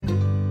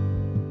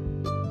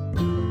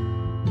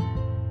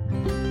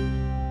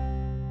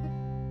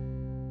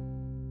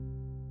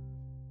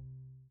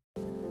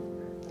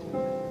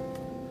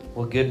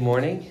Well, good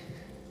morning.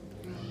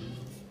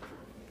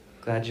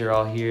 Glad you're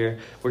all here.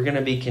 We're going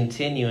to be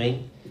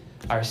continuing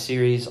our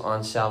series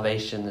on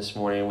salvation this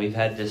morning. We've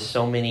had just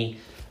so many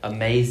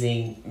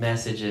amazing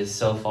messages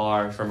so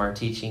far from our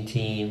teaching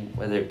team,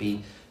 whether it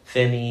be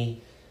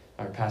Femi,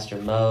 our Pastor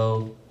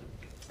Mo,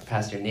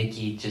 Pastor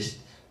Nikki, just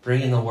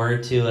bringing the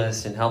word to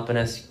us and helping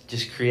us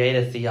just create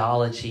a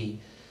theology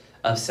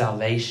of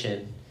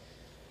salvation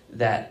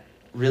that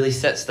really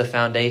sets the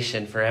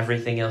foundation for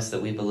everything else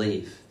that we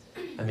believe.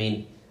 I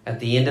mean, at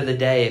the end of the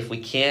day, if we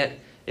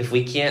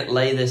can't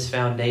lay this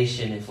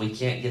foundation, if we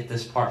can't get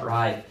this part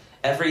right,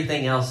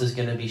 everything else is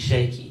going to be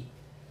shaky.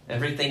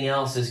 Everything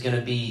else is going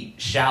to be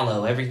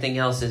shallow. Everything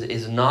else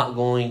is not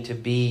going to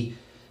be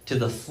to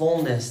the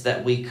fullness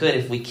that we could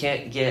if we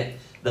can't get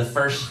the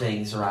first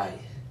things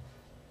right.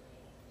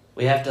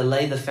 We have to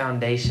lay the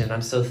foundation.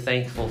 I'm so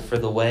thankful for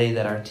the way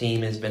that our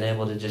team has been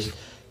able to just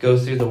go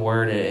through the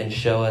Word and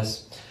show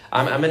us.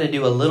 I'm going to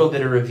do a little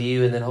bit of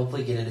review and then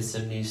hopefully get into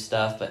some new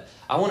stuff. But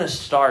I want to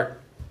start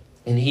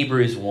in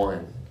Hebrews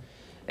 1.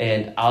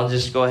 And I'll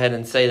just go ahead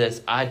and say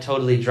this. I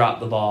totally dropped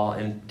the ball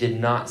and did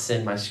not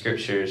send my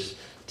scriptures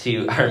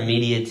to our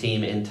media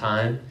team in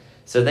time.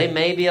 So they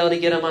may be able to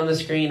get them on the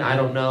screen. I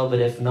don't know. But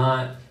if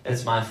not,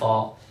 it's my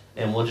fault.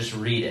 And we'll just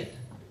read it.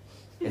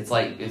 It's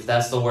like, if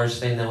that's the worst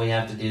thing that we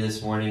have to do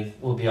this morning,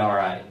 we'll be all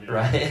right,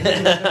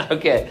 right?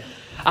 Okay.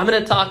 I'm going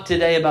to talk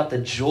today about the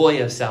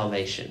joy of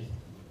salvation.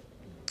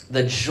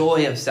 The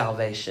joy of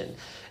salvation.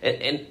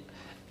 And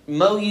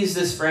Mo used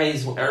this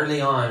phrase early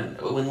on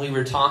when we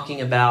were talking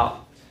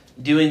about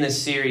doing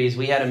this series.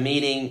 We had a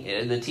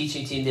meeting, the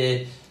teaching team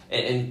did,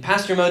 and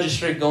Pastor Mo just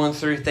started going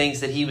through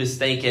things that he was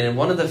thinking. And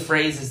one of the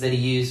phrases that he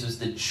used was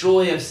the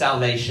joy of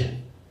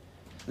salvation.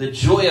 The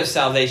joy of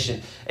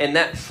salvation. And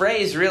that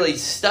phrase really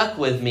stuck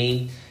with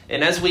me.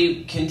 And as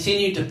we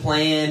continued to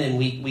plan and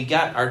we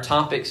got our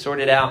topic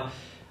sorted out,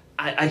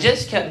 I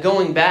just kept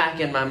going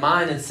back in my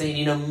mind and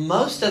saying,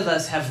 most of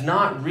us have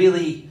not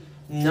really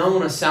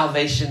known a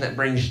salvation that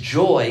brings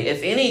joy.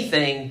 If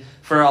anything,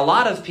 for a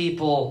lot of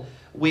people,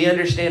 we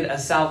understand a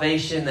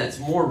salvation that's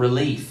more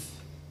relief.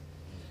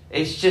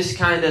 It's just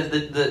kind of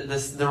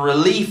the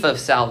relief of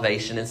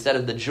salvation instead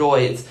of the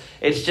joy.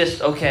 It's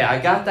just, okay,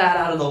 I got that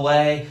out of the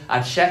way.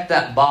 I checked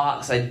that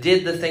box. I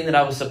did the thing that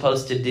I was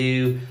supposed to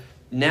do.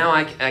 Now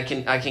I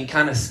can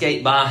kind of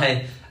skate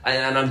by.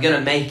 And I'm going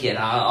to make it.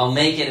 I'll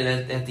make it.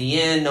 And at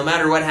the end, no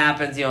matter what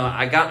happens,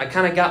 I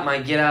kind of got my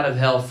get out of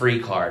hell free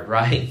card,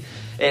 right?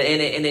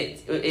 And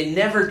it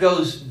never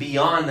goes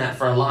beyond that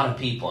for a lot of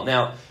people.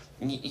 Now,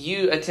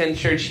 you attend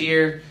church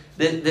here.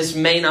 This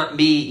may not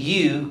be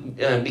you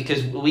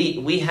because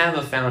we have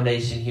a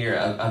foundation here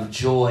of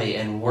joy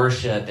and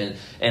worship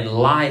and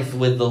life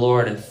with the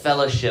Lord and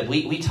fellowship.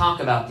 We talk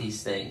about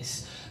these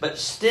things. But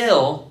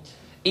still,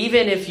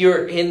 even if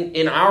you're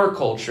in our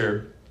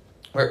culture,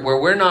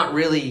 where we're not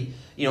really,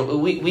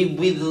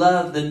 we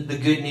love the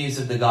good news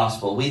of the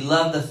gospel. We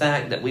love the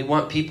fact that we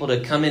want people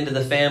to come into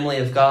the family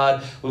of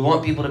God. We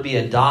want people to be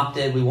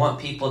adopted. We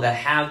want people to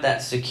have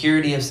that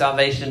security of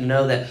salvation, to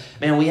know that,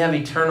 man, we have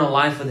eternal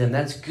life with Him.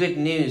 That's good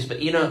news. But,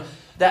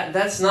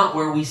 that's not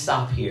where we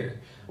stop here.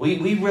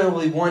 We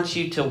really want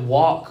you to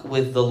walk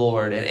with the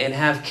Lord and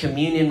have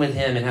communion with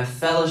Him and have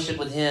fellowship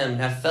with Him and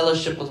have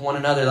fellowship with one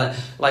another.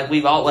 Like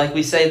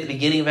we say at the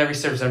beginning of every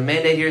service, our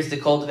mandate here is to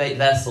cultivate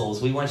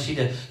vessels. We want you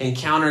to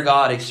encounter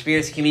God,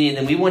 experience communion,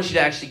 and we want you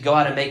to actually go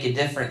out and make a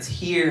difference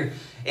here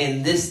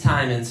in this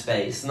time and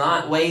space,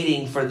 not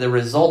waiting for the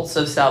results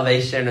of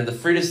salvation or the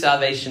fruit of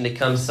salvation to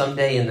come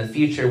someday in the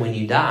future when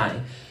you die.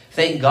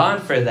 Thank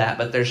God for that,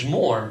 but there's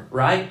more,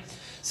 right?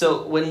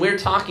 So when we're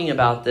talking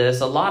about this,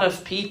 a lot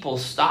of people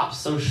stop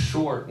so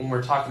short when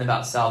we're talking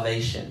about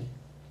salvation.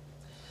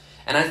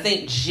 And I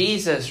think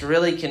Jesus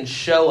really can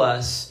show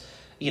us,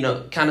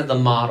 kind of the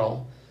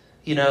model.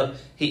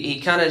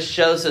 He kind of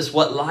shows us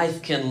what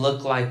life can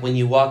look like when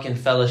you walk in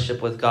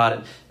fellowship with God.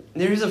 And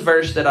there's a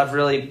verse that I've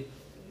really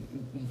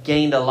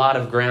gained a lot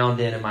of ground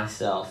in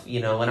myself.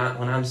 When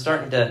I'm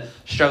starting to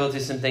struggle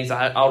through some things,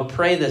 I'll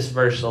pray this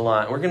verse a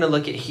lot. We're going to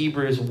look at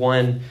Hebrews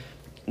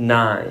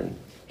 1:9.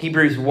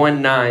 Hebrews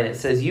 1:9, it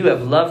says, "You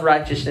have loved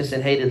righteousness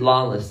and hated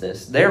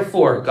lawlessness.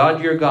 Therefore,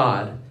 God your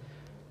God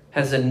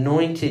has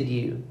anointed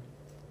you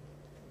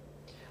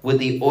with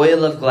the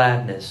oil of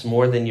gladness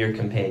more than your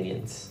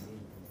companions."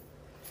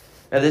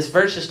 Now, this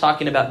verse is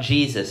talking about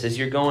Jesus. As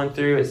you're going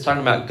through, it's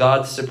talking about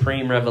God's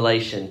supreme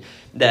revelation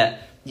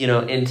that,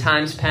 in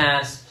times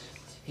past,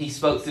 He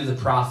spoke through the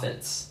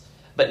prophets.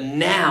 But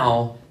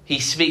now, He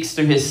speaks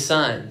through His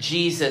Son.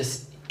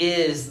 Jesus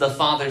is the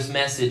Father's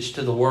message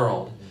to the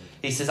world.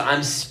 He says,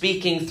 I'm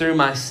speaking through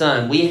my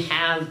Son. We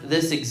have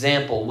this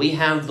example. We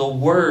have the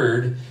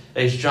Word,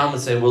 as John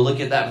would say. We'll look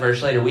at that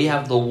verse later. We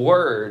have the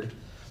Word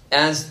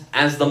as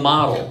the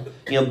model.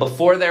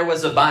 Before there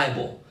was a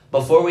Bible,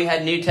 before we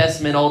had New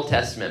Testament, Old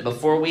Testament,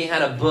 before we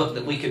had a book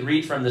that we could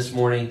read from this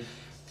morning,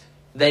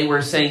 they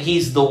were saying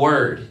He's the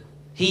Word.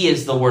 He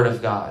is the Word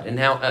of God. And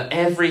now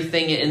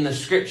everything in the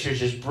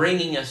Scriptures is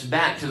bringing us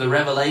back to the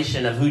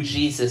revelation of who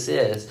Jesus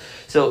is.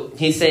 So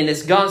he's saying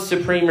it's God's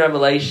supreme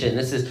revelation.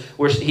 This is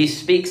where he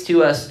speaks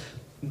to us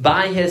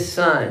by his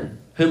Son,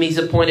 whom he's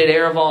appointed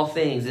heir of all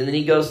things. And then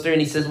he goes through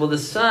and he says, well, the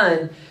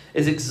Son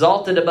is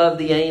exalted above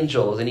the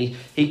angels. And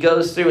he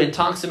goes through and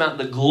talks about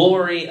the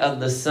glory of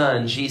the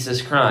Son,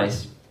 Jesus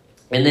Christ.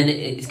 And then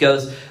it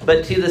goes,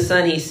 but to the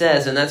Son he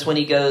says, and that's when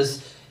he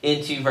goes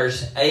into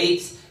verse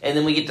 8. And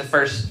then we get to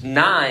verse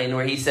 9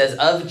 where he says,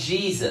 of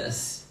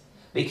Jesus,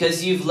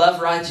 because you've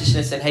loved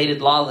righteousness and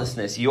hated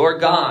lawlessness, your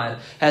God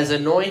has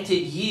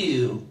anointed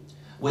you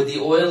with the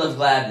oil of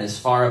gladness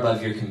far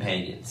above your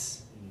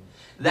companions.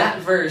 That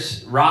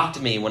verse rocked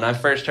me when I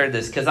first heard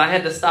this, because I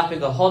had to stop and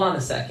go, hold on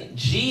a second.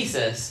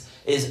 Jesus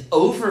is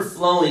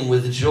overflowing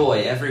with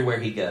joy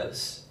everywhere he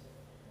goes.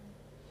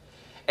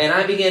 And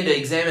I began to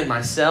examine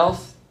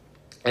myself,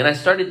 and I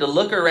started to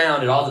look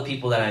around at all the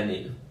people that I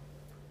knew.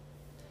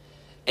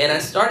 And I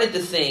started to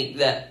think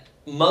that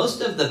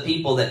most of the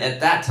people that at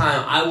that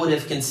time I would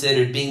have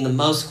considered being the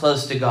most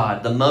close to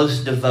God, the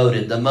most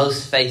devoted, the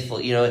most faithful,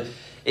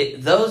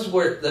 those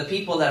were the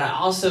people that I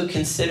also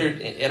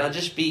considered, and I'll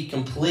just be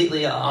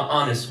completely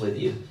honest with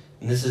you.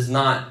 And this is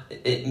not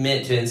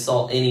meant to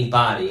insult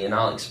anybody, and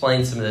I'll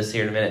explain some of this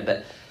here in a minute.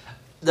 But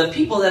the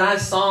people that I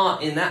saw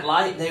in that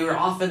light, they were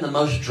often the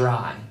most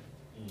dry.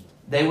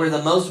 They were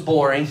the most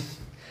boring,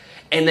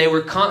 and they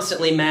were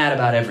constantly mad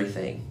about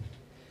everything.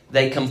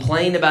 They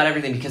complained about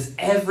everything because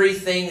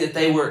everything that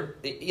they were,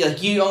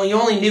 like you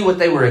only knew what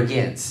they were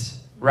against,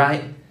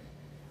 right?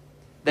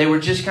 They were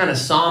just kind of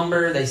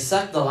somber. They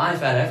sucked the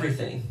life out of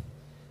everything.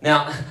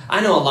 Now,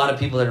 I know a lot of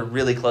people that are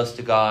really close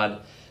to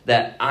God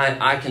that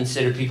I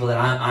consider people that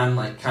I'm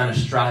like kind of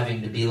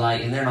striving to be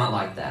like, and they're not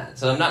like that.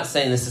 So I'm not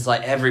saying this is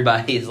like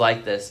everybody is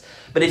like this.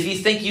 But if you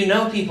think you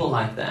know people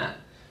like that,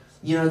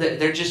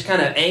 they're just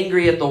kind of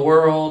angry at the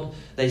world.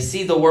 They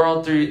see the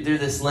world through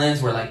this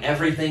lens where like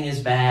everything is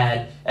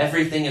bad,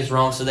 everything is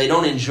wrong, so they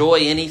don't enjoy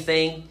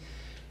anything,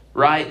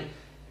 right?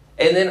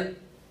 And then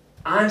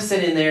I'm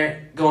sitting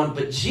there going,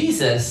 but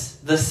Jesus,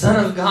 the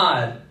Son of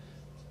God,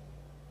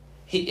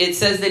 it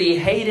says that he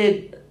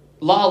hated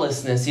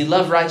lawlessness, he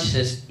loved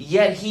righteousness,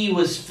 yet he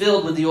was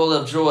filled with the oil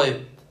of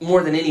joy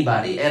more than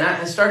anybody. And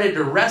I started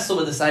to wrestle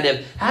with this idea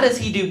of how does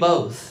he do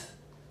both?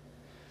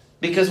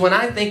 Because when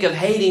I think of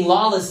hating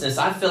lawlessness,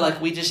 I feel like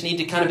we just need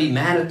to kind of be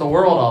mad at the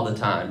world all the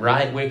time,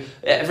 right?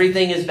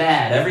 Everything is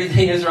bad,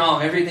 everything is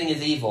wrong, everything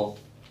is evil.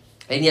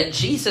 And yet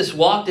Jesus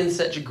walked in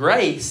such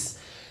grace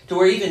to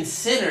where even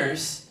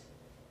sinners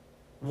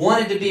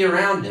wanted to be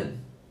around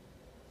him.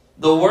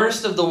 The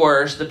worst of the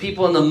worst, the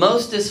people in the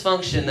most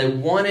dysfunction, they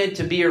wanted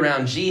to be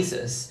around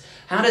Jesus.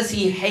 How does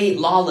he hate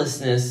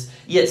lawlessness,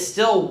 yet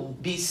still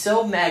be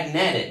so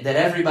magnetic that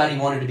everybody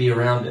wanted to be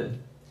around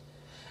him?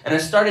 And I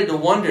started to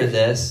wonder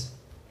this.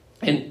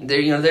 And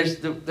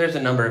there's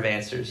a number of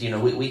answers.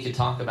 We could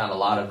talk about a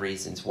lot of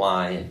reasons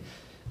why.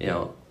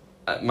 And,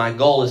 my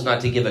goal is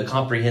not to give a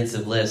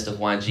comprehensive list of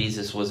why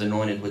Jesus was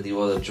anointed with the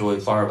oil of joy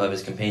far above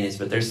his companions.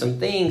 But there's some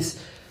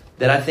things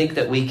that I think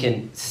that we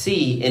can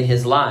see in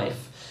his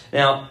life.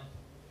 Now,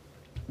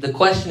 the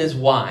question is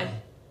why?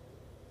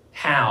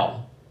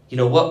 How?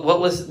 What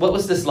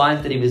was this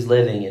life that he was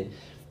living?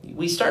 And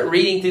we start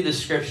reading through the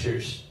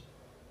Scriptures.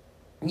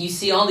 And you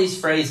see all these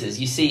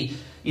phrases. You see,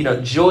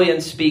 joy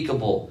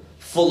unspeakable,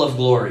 full of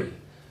glory,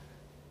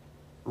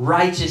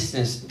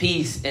 righteousness,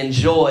 peace, and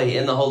joy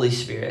in the Holy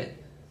Spirit.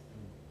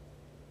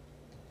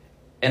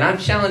 And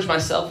I've challenged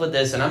myself with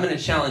this, and I'm going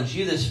to challenge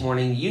you this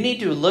morning. You need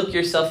to look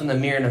yourself in the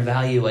mirror and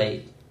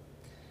evaluate.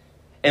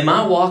 Am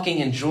I walking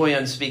in joy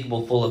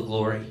unspeakable, full of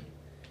glory?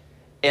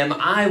 Am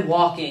I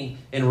walking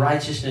in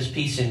righteousness,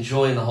 peace, and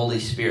joy in the Holy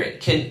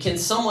Spirit? Can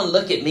someone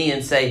look at me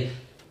and say,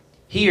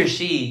 he or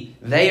she,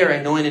 they are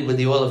anointed with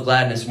the oil of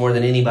gladness more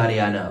than anybody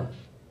I know?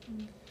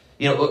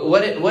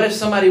 What if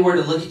somebody were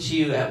to look at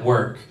you at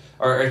work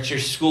or at your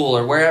school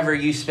or wherever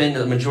you spend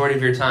the majority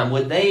of your time?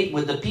 Would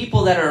the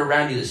people that are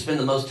around you, that spend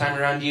the most time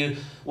around you,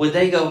 would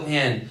they go,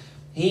 man,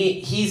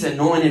 he's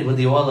anointed with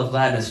the oil of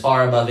gladness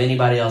far above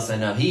anybody else I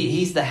know.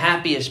 He's the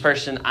happiest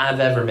person I've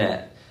ever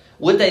met.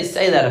 Would they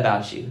say that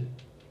about you?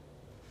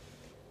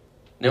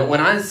 When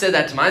I said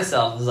that to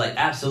myself, I was like,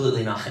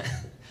 absolutely not.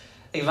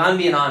 If I'm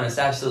being honest,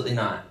 absolutely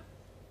not.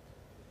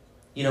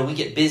 We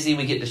get busy,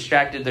 we get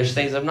distracted. There's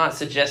things, I'm not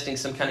suggesting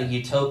some kind of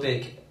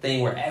utopic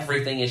thing where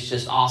everything is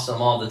just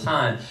awesome all the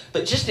time.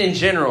 But just in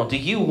general, do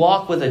you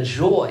walk with a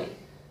joy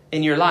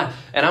in your life?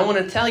 And I want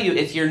to tell you,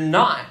 if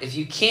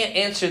you can't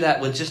answer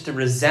that with just a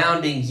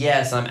resounding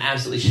yes, I'm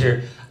absolutely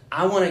sure,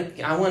 I want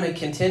to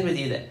contend with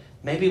you that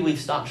maybe we've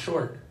stopped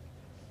short.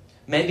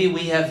 Maybe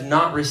we have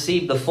not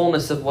received the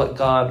fullness of what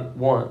God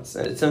wants.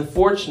 And it's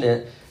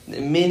unfortunate.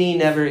 Many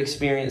never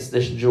experience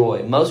this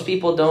joy. Most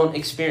people don't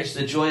experience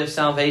the joy of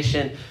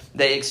salvation.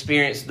 They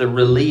experience the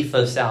relief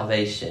of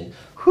salvation.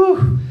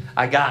 Whew,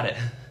 I got it.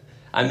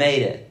 I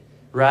made it,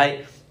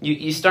 right?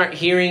 You start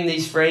hearing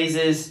these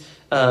phrases,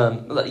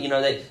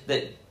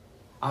 that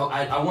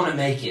I want to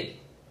make it.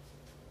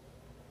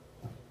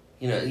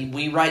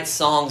 We write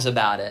songs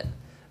about it.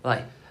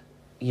 Like,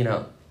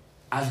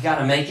 I've got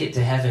to make it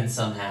to heaven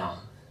somehow.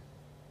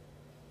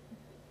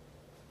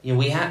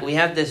 We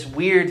have this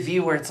weird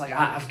view where it's like,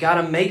 I've got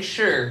to make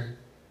sure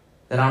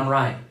that I'm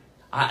right.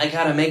 I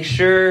got to make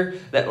sure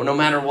that no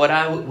matter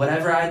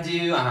whatever I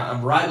do,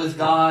 I'm right with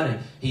God, and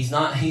He's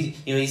not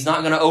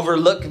going to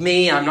overlook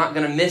me. I'm not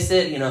going to miss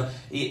it.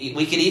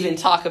 We could even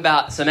talk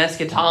about some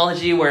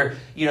eschatology where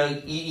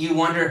you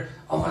wonder,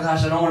 oh my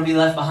gosh, I don't want to be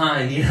left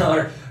behind,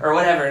 or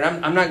whatever.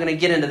 And I'm not going to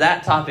get into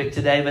that topic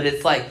today, but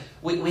it's like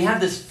we have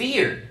this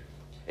fear.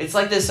 It's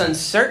like this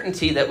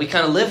uncertainty that we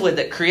kind of live with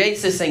that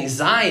creates this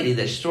anxiety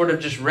that's sort of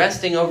just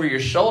resting over your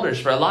shoulders.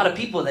 For a lot of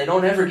people, they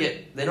don't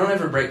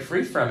ever break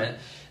free from it.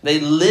 They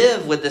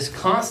live with this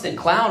constant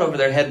cloud over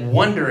their head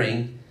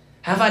wondering,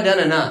 have I done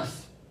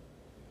enough?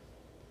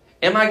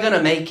 Am I going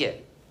to make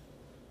it?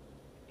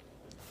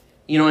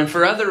 And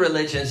for other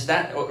religions,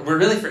 or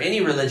really for any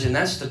religion,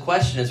 that's the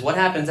question, is what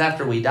happens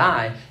after we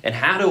die? And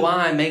how do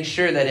I make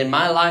sure that in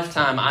my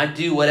lifetime I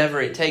do whatever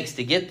it takes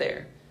to get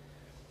there?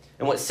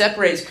 And what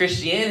separates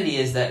Christianity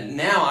is that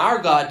now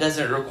our God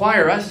doesn't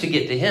require us to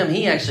get to Him.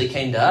 He actually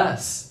came to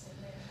us.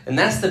 And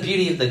that's the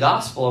beauty of the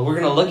gospel. We're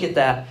going to look at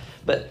that.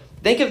 But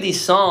think of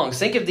these songs.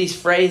 Think of these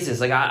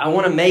phrases. Like, I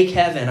want to make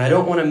heaven. I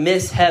don't want to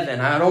miss heaven.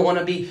 I don't want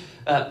to be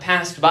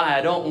passed by.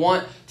 I don't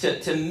want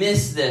to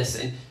miss this.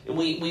 And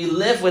we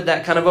live with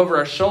that kind of over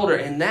our shoulder.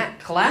 And that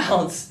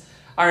clouds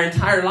our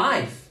entire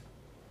life.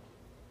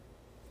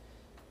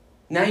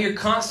 Now you're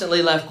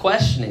constantly left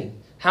questioning.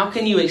 How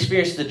can you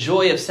experience the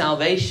joy of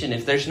salvation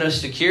if there's no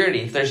security,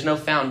 if there's no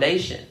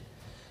foundation?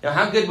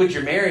 How good would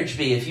your marriage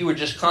be if you were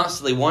just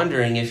constantly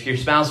wondering if your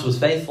spouse was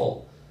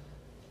faithful?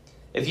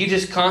 If you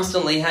just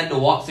constantly had to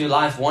walk through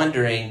life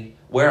wondering,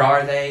 where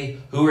are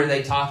they? Who are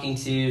they talking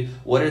to?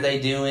 What are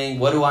they doing?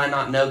 What do I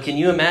not know? Can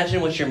you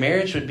imagine what your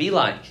marriage would be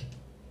like?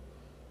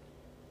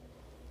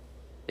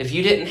 If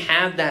you didn't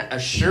have that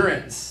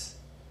assurance.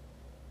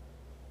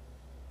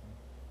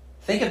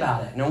 Think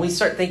about it. And when we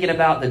start thinking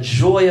about the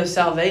joy of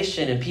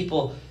salvation and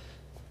people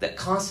that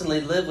constantly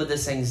live with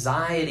this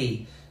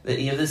anxiety, that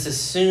this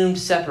assumed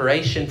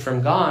separation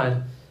from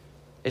God,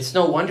 it's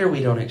no wonder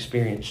we don't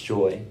experience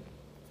joy.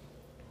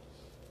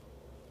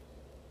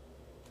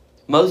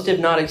 Most have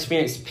not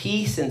experienced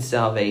peace in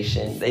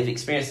salvation. They've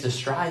experienced a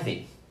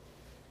striving.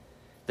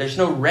 There's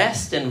no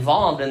rest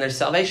involved in their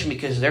salvation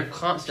because they're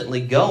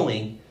constantly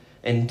going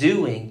and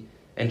doing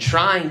and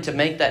trying to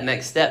make that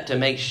next step to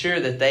make sure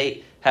that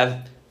they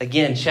have,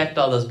 again, checked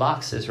all those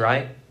boxes,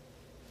 right?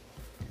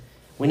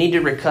 We need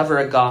to recover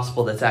a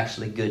gospel that's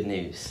actually good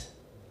news.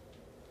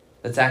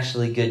 That's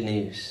actually good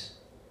news.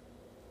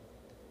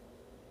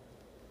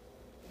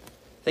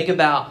 Think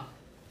about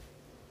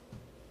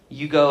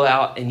you go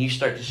out and you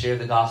start to share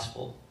the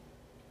gospel.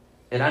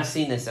 And I've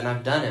seen this and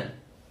I've done it.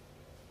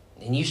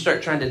 And you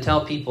start trying to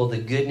tell people the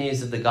good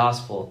news of the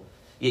gospel,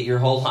 yet your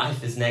whole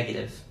life is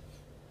negative.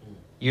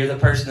 You're the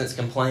person that's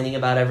complaining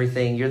about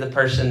everything. You're the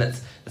person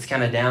that's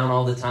kind of down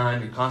all the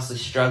time. You're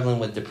constantly struggling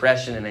with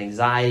depression and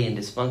anxiety and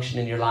dysfunction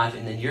in your life.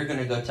 And then you're going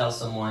to go tell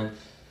someone,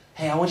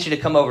 hey, I want you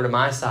to come over to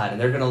my side. And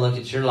they're going to look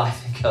at your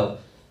life and go,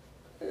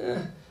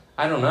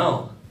 I don't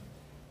know.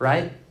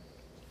 Right?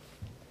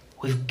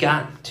 We've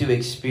got to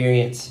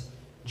experience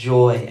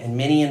joy. And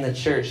many in the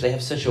church, they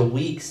have such a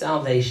weak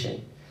salvation.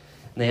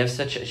 And they have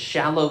such a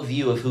shallow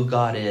view of who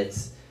God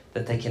is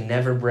that they can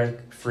never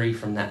break free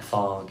from that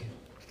fog.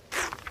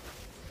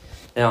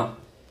 Now,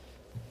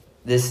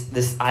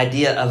 this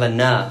idea of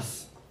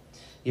enough,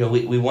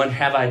 we wonder,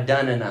 have I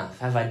done enough?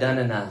 Have I done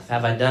enough?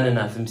 Have I done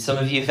enough? And some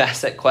of you have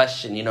asked that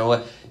question.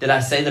 What did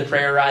I say the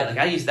prayer right?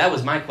 That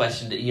was my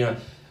question.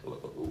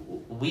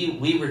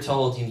 We were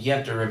told you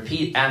have to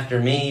repeat after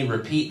me,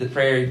 repeat the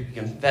prayer,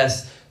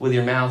 confess with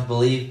your mouth,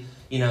 believe.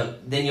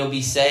 Then you'll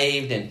be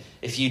saved. And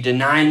if you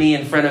deny me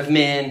in front of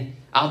men,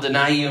 I'll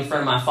deny you in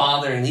front of my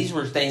Father. And these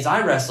were things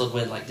I wrestled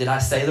with. Did I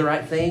say the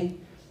right thing?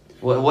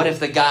 What if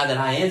the guy that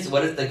I answered,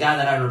 what if the guy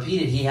that I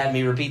repeated, he had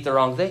me repeat the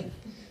wrong thing?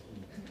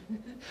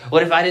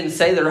 What if I didn't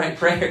say the right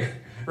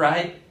prayer,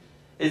 right?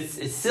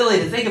 It's silly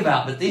to think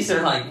about, but these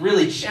are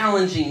really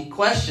challenging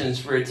questions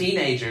for a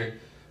teenager.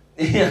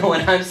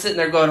 When I'm sitting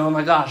there going, oh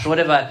my gosh, what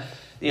if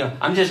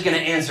I'm just going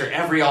to answer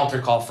every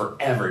altar call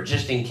forever,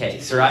 just in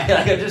case, right?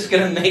 I'm just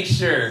going to make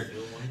sure.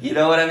 You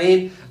know what I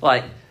mean?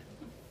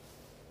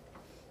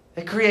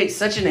 It creates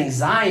such an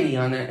anxiety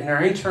in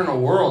our internal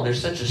world.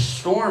 There's such a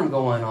storm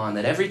going on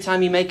that every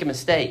time you make a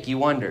mistake, you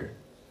wonder,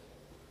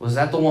 was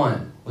that the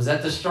one? Was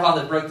that the straw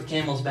that broke the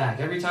camel's back?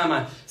 Every time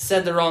I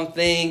said the wrong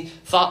thing,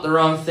 thought the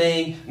wrong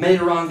thing,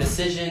 made a wrong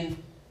decision,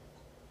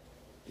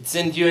 it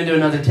sends you into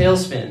another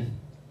tailspin.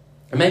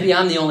 Or maybe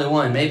I'm the only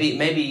one. Maybe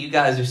you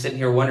guys are sitting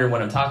here wondering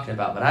what I'm talking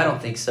about, but I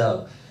don't think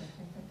so.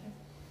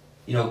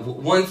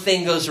 One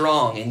thing goes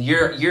wrong and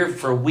you're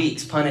for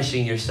weeks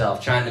punishing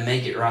yourself, trying to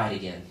make it right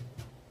again.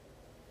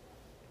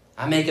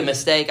 I make a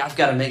mistake, I've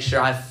got to make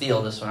sure I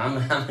feel this one. I'm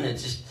going to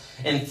just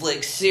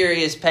inflict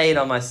serious pain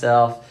on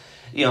myself.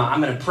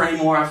 I'm going to pray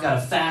more. I've got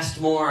to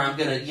fast more. I'm not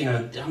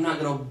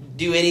going to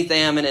do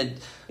anything. I'm going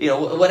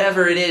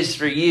whatever it is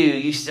for you,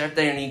 you start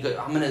there and you go,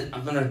 I'm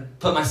gonna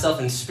put myself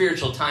in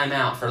spiritual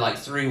timeout for like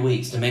 3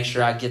 weeks to make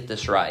sure I get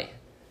this right.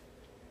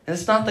 And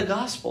it's not the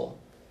gospel.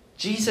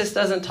 Jesus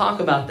doesn't talk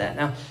about that.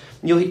 Now,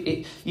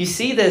 you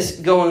see this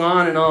going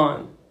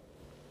on.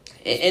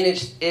 And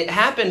it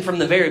happened from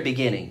the very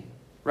beginning,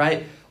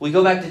 right? We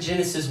go back to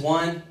Genesis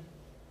 1.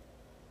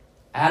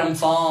 Adam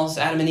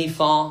and Eve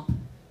fall.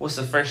 What's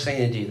the first thing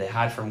they do? They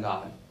hide from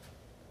God.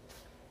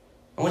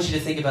 I want you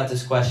to think about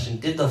this question.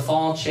 Did the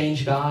fall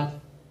change God?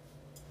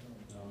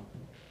 No.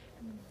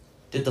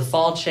 Did the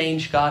fall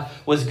change God?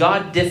 Was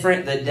God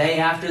different the day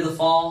after the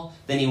fall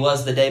than he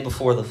was the day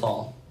before the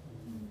fall?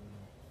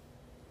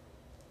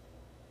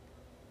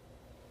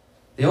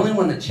 The only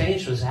one that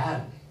changed was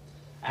Adam.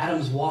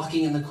 Adam's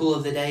walking in the cool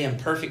of the day in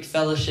perfect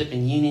fellowship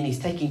and union. He's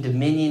taking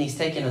dominion. He's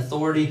taking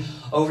authority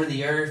over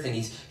the earth, and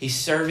he's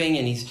serving,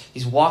 and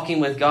he's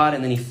walking with God,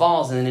 and then he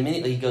falls, and then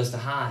immediately he goes to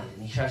hide,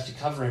 and he tries to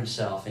cover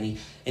himself, and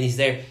he's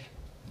there.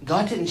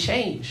 God didn't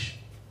change.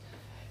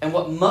 And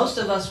what most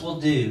of us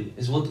will do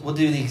is we'll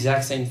do the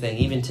exact same thing,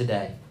 even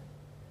today.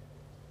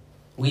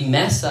 We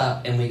mess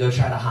up, and we go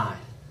try to hide.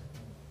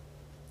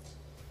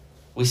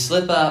 We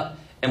slip up,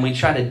 and we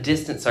try to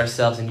distance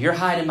ourselves, and you're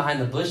hiding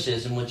behind the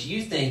bushes, and what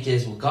you think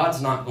is, well,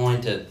 God's not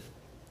going to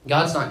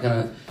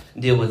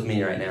deal with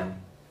me right now.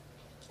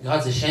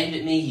 God's ashamed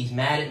at me. He's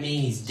mad at me.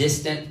 He's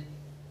distant.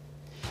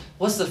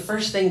 What's the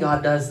first thing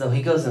God does, though?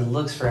 He goes and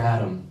looks for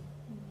Adam.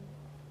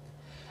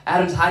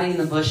 Adam's hiding in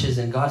the bushes,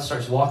 and God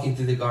starts walking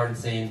through the garden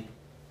saying,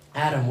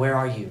 Adam, where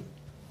are you?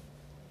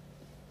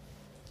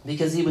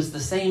 Because he was the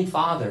same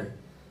father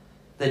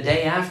the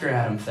day after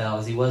Adam fell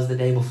as he was the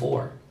day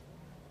before.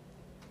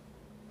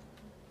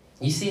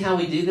 You see how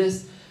we do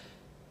this?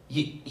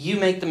 You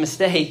make the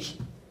mistake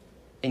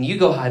and you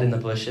go hide in the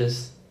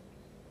bushes,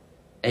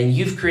 and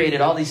you've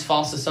created all these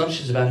false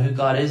assumptions about who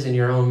God is in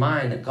your own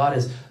mind, that God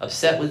is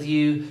upset with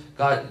you,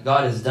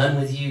 God is done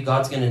with you,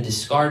 God's going to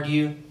discard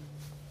you.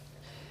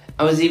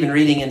 I was even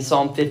reading in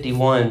Psalm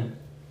 51.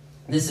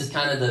 This is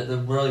kind of the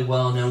really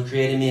well-known,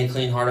 create in me a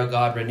clean heart, O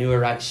God, renew a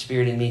right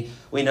spirit in me.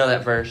 We know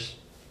that verse.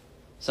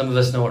 Some of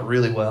us know it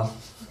really well.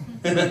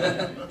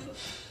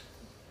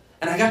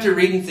 And I got to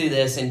reading through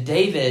this, and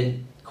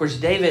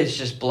David's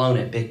just blown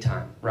it big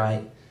time,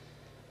 right?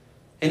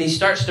 And he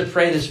starts to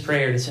pray this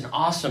prayer, and it's an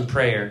awesome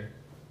prayer.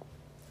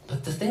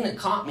 But the thing that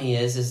caught me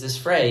is this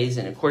phrase,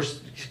 and of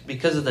course,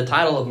 because of the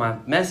title of my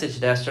message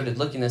today, I started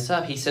looking this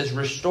up. He says,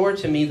 restore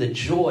to me the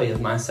joy of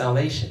my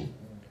salvation.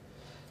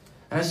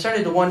 And I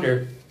started to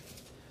wonder,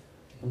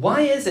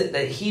 why is it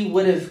that he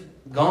would have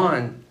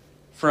gone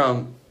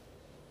from,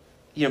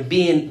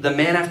 being the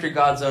man after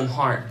God's own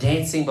heart,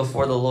 dancing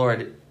before the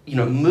Lord,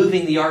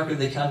 moving the Ark of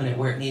the Covenant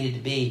where it needed to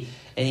be,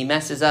 and he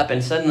messes up,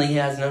 and suddenly he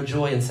has no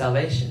joy in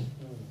salvation.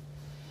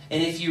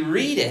 And if you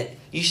read it,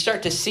 you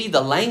start to see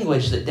the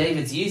language that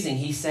David's using.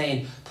 He's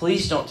saying,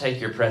 please don't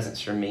take your presence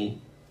from me.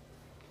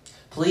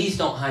 Please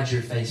don't hide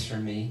your face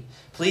from me.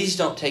 Please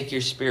don't take your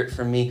spirit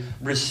from me.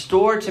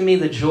 Restore to me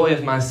the joy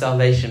of my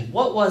salvation.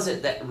 What was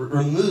it that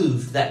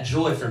removed that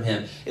joy from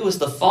him? It was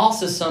the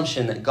false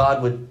assumption that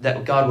God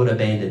would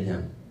abandon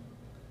him.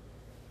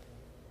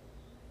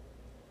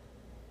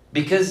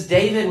 Because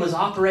David was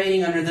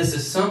operating under this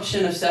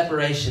assumption of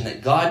separation,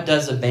 that God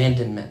does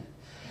abandonment.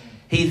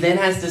 He then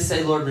has to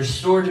say, Lord,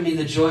 restore to me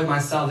the joy of my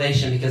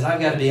salvation, because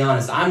I've got to be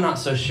honest, I'm not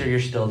so sure you're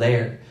still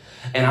there.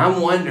 And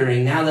I'm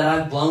wondering, now that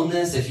I've blown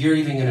this, if you're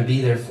even going to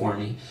be there for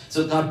me.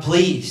 So God,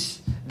 please,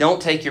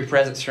 don't take your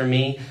presence from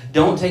me.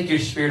 Don't take your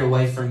spirit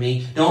away from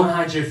me. Don't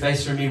hide your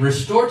face from me.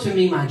 Restore to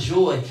me my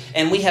joy.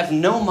 And we have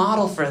no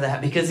model for that,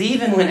 because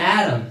even when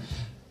Adam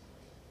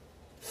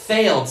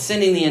failed,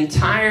 sending the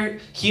entire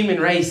human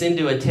race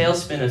into a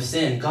tailspin of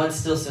sin, God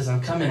still says,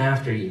 I'm coming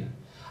after you.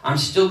 I'm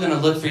still going to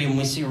look for you. And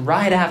we see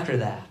right after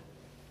that,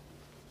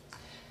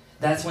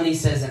 that's when he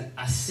says,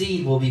 a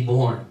seed will be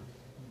born.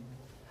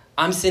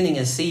 I'm sending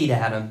a seed,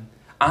 Adam.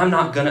 I'm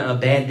not going to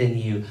abandon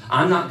you.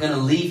 I'm not going to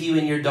leave you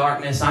in your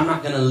darkness. I'm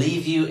not going to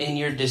leave you in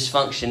your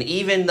dysfunction.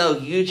 Even though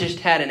you just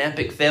had an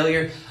epic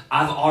failure,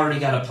 I've already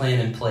got a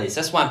plan in place.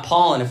 That's why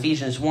Paul in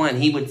Ephesians 1,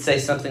 he would say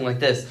something like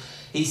this.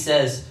 He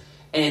says,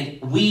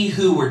 and we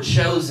who were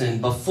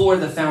chosen before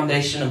the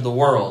foundation of the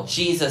world,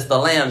 Jesus, the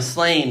Lamb,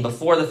 slain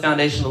before the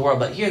foundation of the world.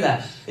 But hear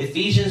that.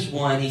 Ephesians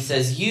 1, he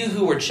says, you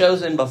who were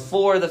chosen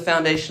before the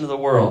foundation of the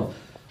world.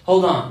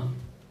 Hold on.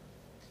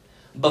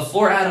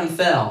 Before Adam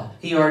fell,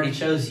 he already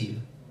chose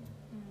you.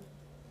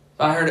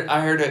 I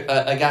heard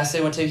a guy say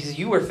one time, he says,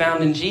 you were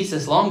found in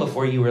Jesus long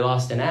before you were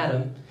lost in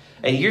Adam.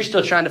 And you're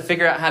still trying to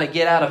figure out how to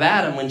get out of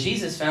Adam when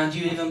Jesus found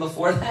you even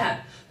before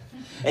that.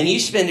 And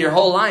you spend your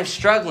whole life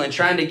struggling,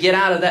 trying to get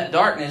out of that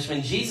darkness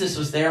when Jesus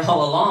was there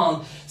all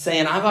along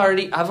saying, I've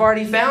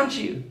already found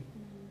you.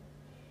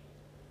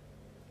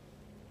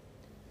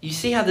 You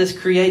see how this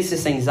creates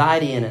this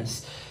anxiety in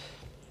us.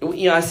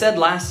 I said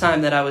last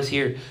time that I was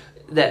here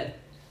that,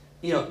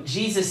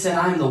 Jesus said,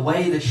 I'm the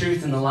way, the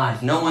truth, and the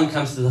life. No one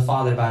comes to the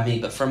Father by me.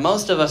 But for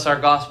most of us, our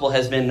gospel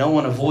has been, no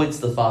one avoids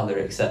the Father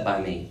except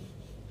by me.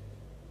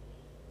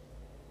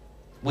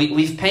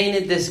 We've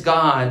painted this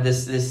God,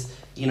 this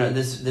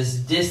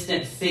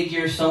distant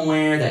figure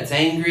somewhere that's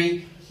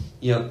angry.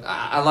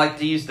 I like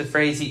to use the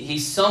phrase,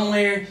 he's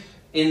somewhere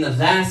in the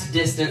vast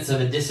distance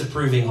of a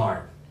disapproving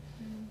heart.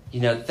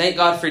 Thank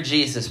God for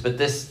Jesus, but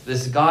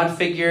this God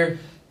figure,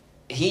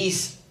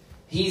 he's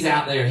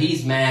out there,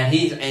 he's mad,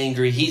 he's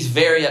angry, he's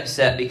very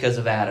upset because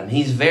of Adam.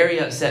 He's very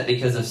upset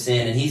because of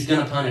sin, and he's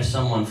going to punish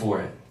someone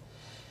for it.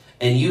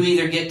 And you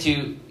either get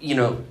to,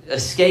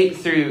 escape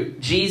through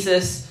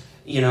Jesus,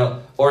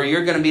 or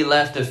you're going to be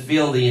left to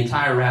feel the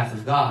entire wrath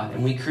of God.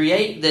 And we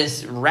create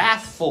this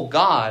wrathful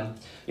God.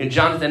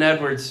 Jonathan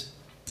Edwards,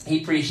 he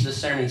preached the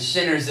sermon,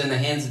 Sinners in the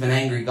Hands of an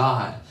Angry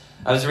God.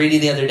 I was reading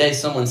the other day,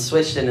 someone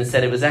switched it and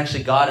said it was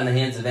actually God in the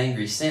hands of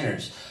angry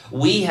sinners.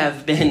 We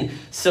have been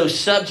so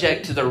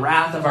subject to the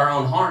wrath of our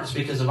own hearts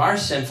because of our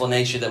sinful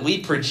nature that we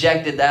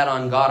projected that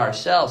on God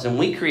ourselves, and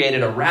we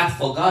created a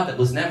wrathful God that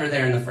was never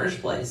there in the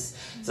first place.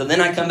 So then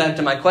I come back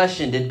to my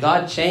question, did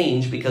God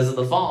change because of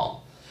the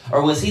fall?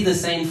 Or was he the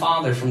same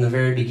Father from the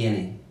very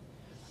beginning?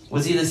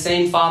 Was he the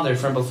same Father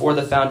from before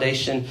the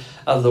foundation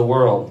of the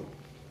world?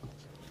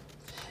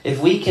 If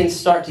we can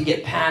start to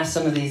get past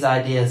some of these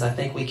ideas, I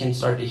think we can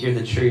start to hear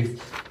the truth,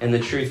 and the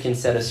truth can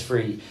set us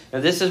free.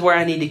 Now, this is where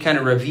I need to kind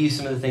of review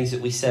some of the things that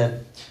we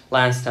said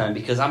last time,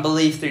 because I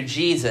believe through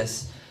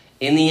Jesus,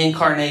 in the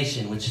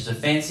incarnation, which is a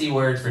fancy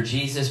word for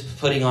Jesus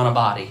putting on a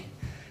body,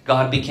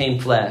 God became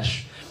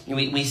flesh.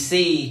 We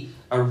see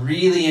a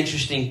really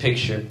interesting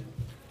picture.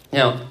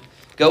 Now,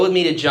 go with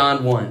me to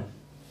John 1.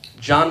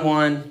 John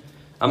 1,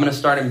 I'm going to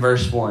start in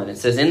verse 1. It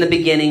says, "In the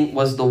beginning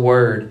was the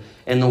Word,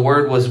 and the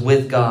Word was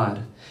with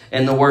God,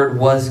 and the Word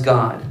was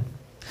God.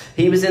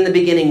 He was in the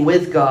beginning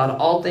with God.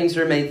 All things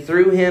were made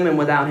through him, and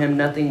without him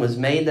nothing was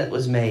made that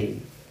was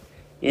made.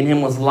 In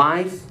him was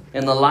life,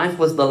 and the life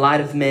was the light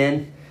of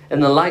men.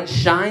 And the light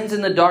shines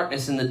in the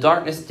darkness, and the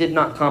darkness did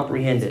not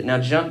comprehend it." Now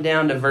jump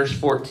down to verse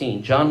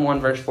 14. John 1,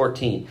 verse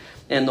 14.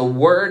 "And the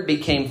Word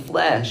became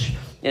flesh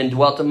and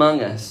dwelt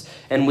among us.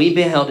 And we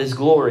beheld his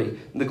glory,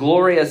 the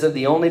glory as of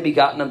the only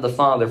begotten of the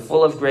Father,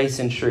 full of grace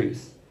and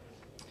truth."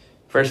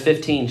 Verse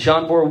 15,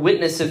 "John bore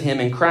witness of him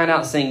and cried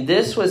out, saying,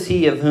 This was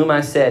he of whom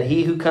I said,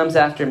 He who comes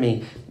after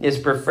me is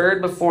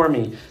preferred before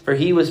me, for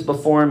he was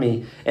before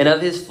me. And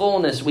of his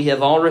fullness we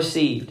have all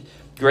received,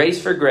 grace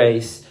for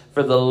grace,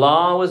 for the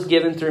law was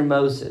given through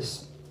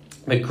Moses.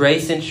 But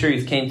grace and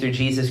truth came through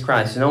Jesus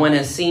Christ. No one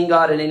has seen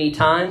God at any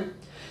time.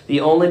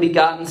 The only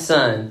begotten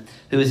Son,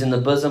 who is in the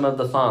bosom of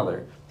the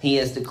Father, he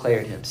has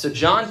declared him." So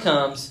John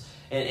comes,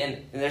 and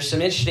there's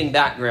some interesting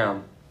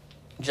background.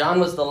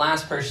 John was the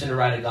last person to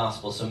write a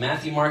gospel. So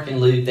Matthew, Mark,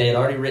 and Luke, they had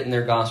already written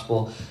their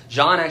gospel.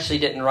 John actually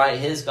didn't write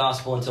his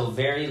gospel until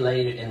very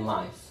late in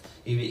life.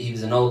 He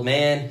was an old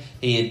man.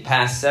 He had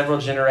passed several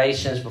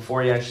generations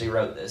before he actually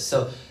wrote this.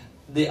 So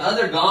the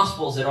other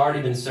gospels had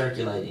already been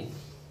circulating.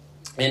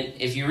 And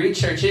if you read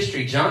church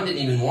history, John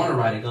didn't even want to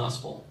write a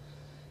gospel.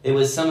 It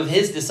was some of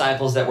his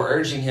disciples that were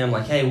urging him,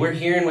 like, "Hey, we're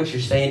hearing what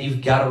you're saying.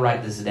 You've got to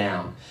write this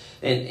down."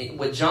 And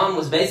what John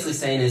was basically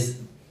saying is,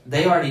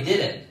 they already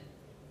did it.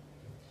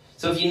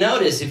 So if you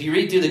notice, if you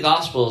read through the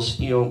Gospels,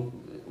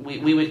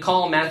 we would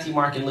call Matthew,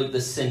 Mark, and Luke the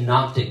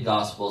synoptic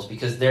Gospels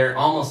because they're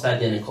almost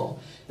identical.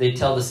 They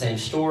tell the same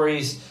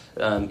stories.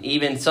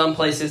 Even some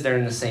places they're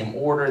in the same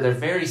order. They're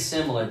very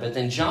similar. But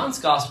then John's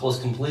Gospel is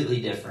completely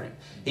different.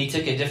 He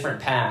took a different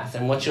path.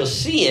 And what you'll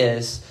see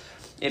is,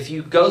 if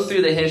you go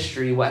through the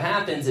history, what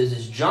happens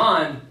is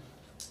John,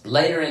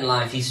 later in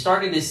life, he's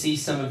starting to see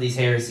some of these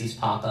heresies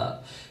pop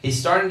up. He's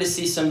starting to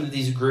see some of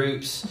these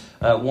groups,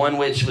 one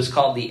which was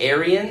called the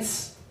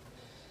Arians.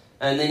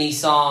 And then he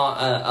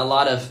saw a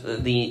lot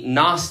of the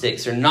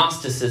Gnostics or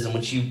Gnosticism,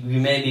 which you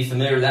may be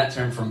familiar with that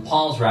term from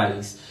Paul's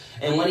writings.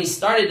 And what he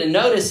started to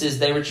notice is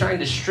they were trying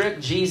to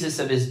strip Jesus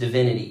of his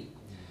divinity.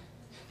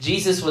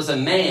 Jesus was a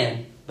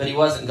man, but he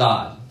wasn't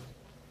God.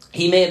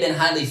 He may have been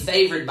highly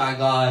favored by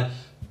God,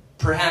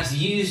 perhaps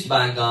used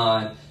by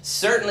God,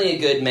 certainly a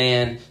good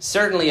man,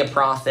 certainly a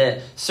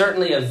prophet,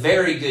 certainly a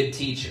very good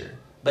teacher,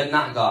 but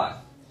not God.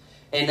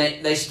 And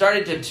they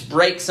started to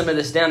break some of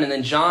this down. And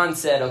then John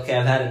said, "Okay,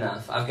 I've had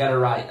enough. I've got to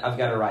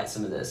write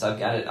some of this. I've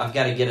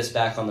got to get us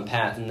back on the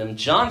path." And then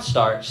John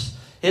starts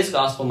his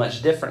gospel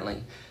much differently.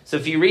 So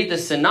if you read the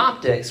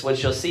synoptics,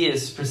 what you'll see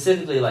is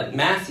specifically like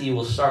Matthew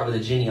will start with a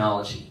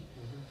genealogy.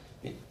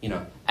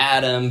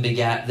 Adam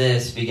begat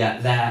this,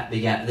 begat that,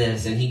 begat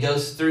this. And he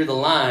goes through the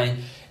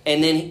line.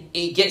 And then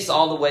he gets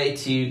all the way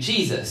to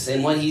Jesus.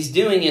 And what he's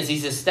doing is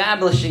he's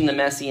establishing the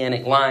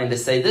messianic line to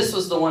say this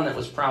was the one that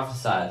was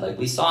prophesied. Like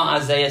we saw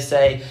Isaiah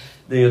say,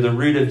 the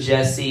root of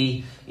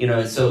Jesse.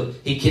 So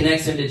he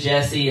connects him to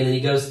Jesse, and then he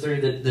goes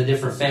through the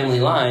different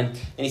family line.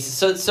 And he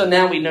says, so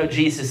now we know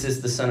Jesus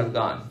is the Son of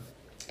God.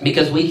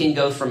 Because we can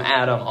go from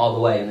Adam all the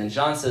way. And then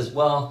John says,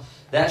 well,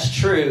 that's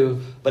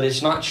true, but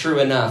it's not true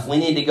enough. We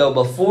need to go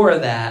before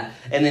that.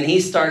 And then he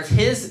starts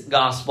his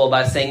gospel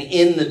by saying,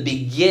 in the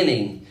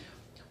beginning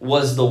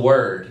was the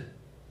Word,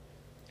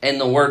 and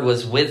the Word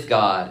was with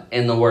God,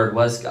 and the Word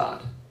was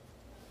God.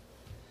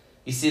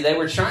 You see, they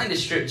were trying to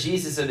strip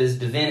Jesus of his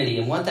divinity,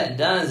 and what that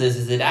does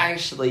is it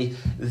actually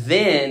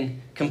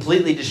then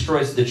completely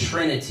destroys the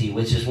Trinity,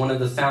 which is one of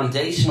the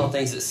foundational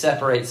things that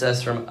separates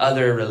us from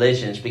other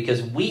religions,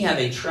 because we have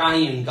a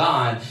triune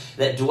God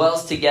that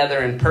dwells together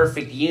in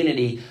perfect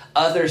unity,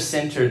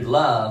 other-centered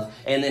love,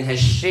 and then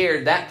has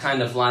shared that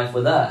kind of life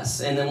with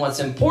us. And then what's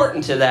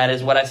important to that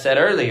is what I said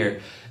earlier.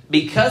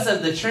 Because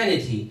of the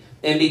Trinity,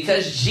 and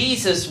because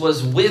Jesus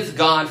was with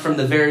God from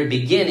the very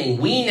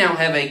beginning, we now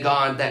have a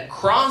God that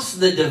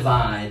crossed the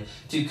divide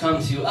to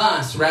come to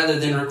us rather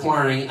than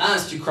requiring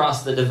us to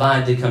cross the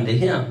divide to come to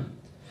him.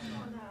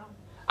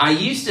 I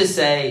used to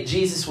say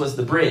Jesus was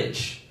the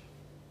bridge.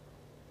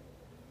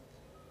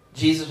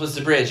 Jesus was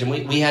the bridge. And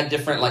we had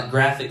different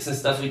graphics and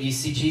stuff. You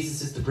see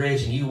Jesus is the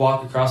bridge and you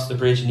walk across the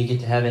bridge and you get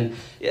to heaven.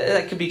 Yeah,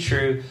 that could be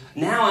true.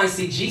 Now I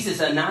see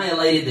Jesus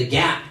annihilated the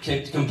gap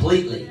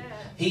completely.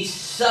 He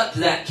sucked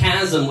that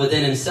chasm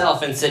within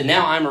himself and said,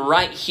 now I'm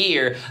right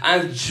here.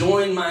 I've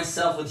joined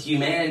myself with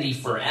humanity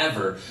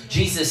forever.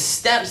 Jesus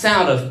steps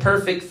out of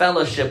perfect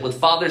fellowship with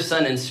Father,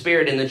 Son, and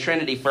Spirit in the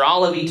Trinity for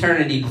all of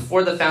eternity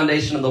before the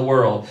foundation of the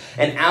world.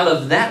 And out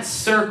of that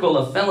circle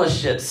of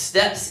fellowship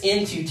steps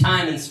into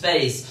time and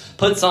space,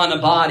 puts on a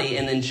body,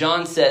 and then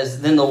John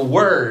says, then the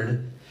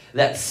Word,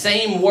 that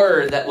same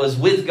Word that was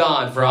with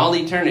God for all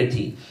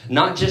eternity,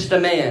 not just a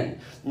man,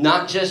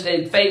 not just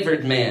a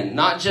favored man,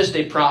 not just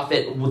a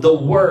prophet, the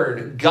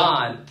Word,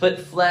 God, put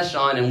flesh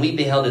on and we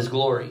beheld his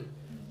glory.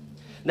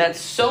 That's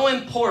so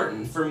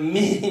important for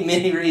many,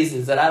 many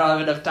reasons that I don't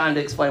have enough time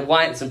to explain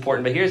why it's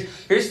important. But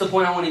here's the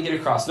point I want to get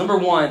across. Number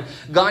one,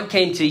 God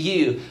came to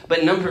you.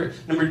 But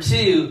number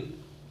two,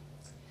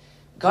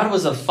 God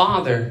was a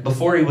father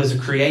before he was a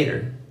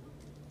creator.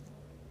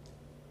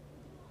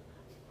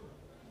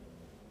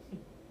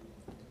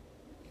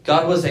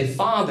 God was a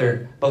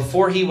father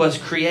before he was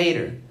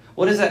creator.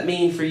 What does that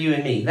mean for you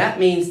and me? That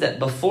means that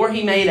before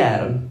he made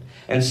Adam,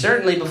 and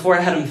certainly before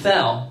Adam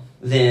fell,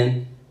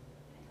 then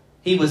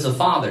he was a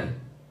father.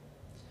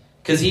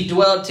 Because he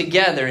dwelled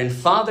together in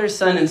Father,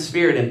 Son, and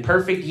Spirit in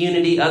perfect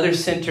unity,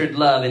 other-centered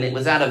love. And it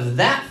was out of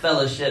that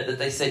fellowship that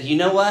they said, you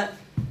know what?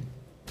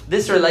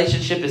 This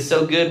relationship is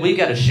so good, we've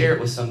got to share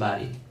it with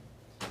somebody.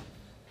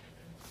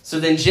 So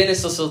then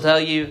Genesis will tell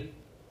you,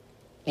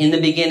 in the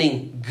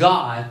beginning,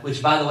 God,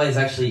 which by the way is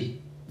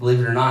actually, believe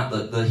it or not,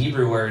 the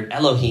Hebrew word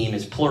Elohim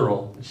is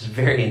plural, which is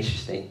very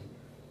interesting.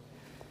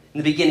 In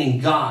the beginning,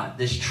 God,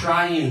 this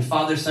triune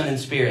Father, Son, and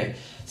Spirit,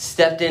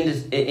 stepped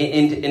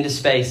into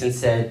space and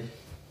said,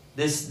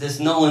 this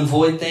null and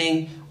void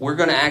thing, we're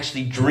going to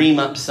actually dream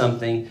up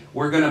something.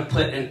 We're going to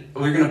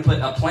put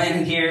a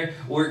planet here.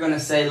 We're going to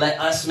say, let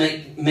us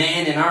make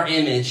man in our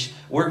image.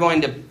 We're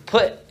going to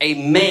put a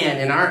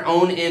man in our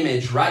own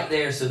image right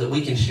there so that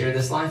we can share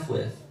this life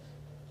with.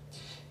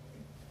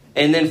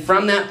 And then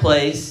from that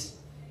place,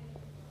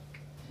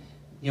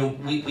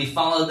 we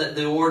follow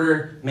the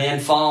order. Man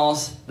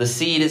falls. The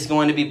seed is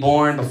going to be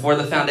born. Before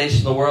the foundation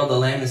of the world, the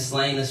Lamb is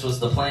slain. This was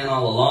the plan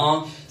all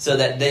along. So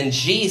that then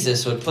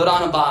Jesus would put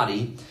on a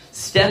body,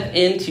 step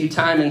into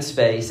time and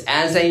space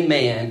as a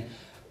man,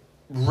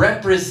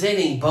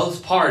 representing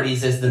both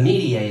parties as the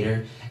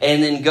mediator,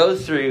 and then go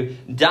through,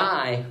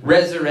 die,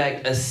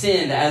 resurrect,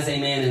 ascend as a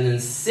man, and then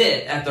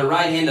sit at the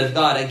right hand of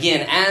God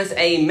again as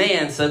a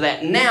man, so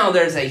that now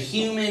there's a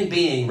human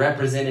being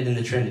represented in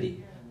the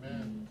Trinity.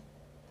 Amen.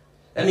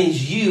 That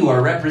means you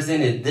are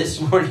represented this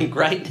morning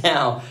right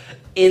now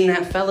in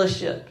that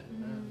fellowship.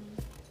 Amen.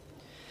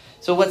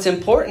 So what's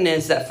important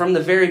is that from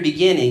the very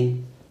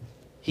beginning,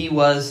 he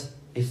was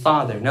a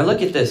father. Now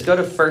look at this. Go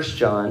to 1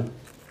 John.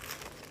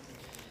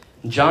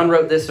 John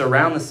wrote this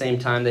around the same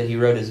time that he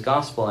wrote his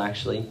gospel,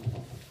 actually.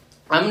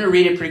 I'm going to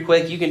read it pretty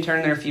quick. You can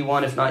turn there if you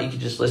want. If not, you can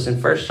just listen.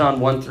 1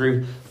 John 1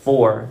 through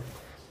 4.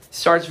 It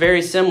starts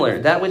very similar.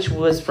 That which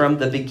was from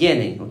the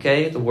beginning.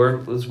 Okay? The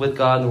Word was with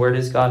God and the Word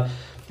is God.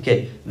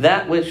 Okay.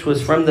 That which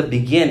was from the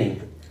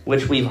beginning,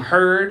 which we've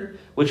heard,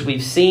 which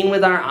we've seen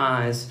with our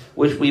eyes,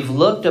 which we've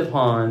looked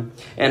upon,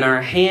 and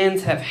our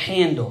hands have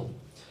handled,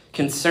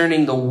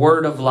 concerning the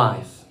word of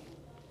life.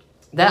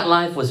 That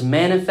life was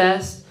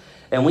manifest,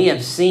 and we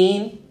have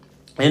seen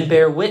and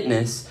bear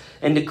witness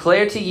and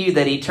declare to you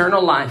that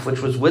eternal life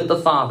which was with the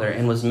Father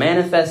and was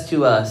manifest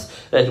to us,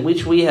 that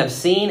which we have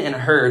seen and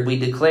heard, we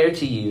declare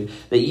to you,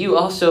 that you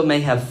also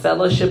may have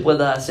fellowship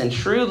with us. And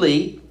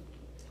truly,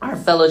 our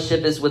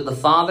fellowship is with the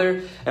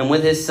Father and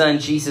with his Son,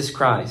 Jesus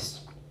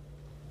Christ.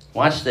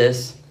 Watch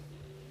this.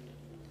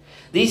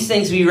 These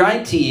things we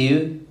write to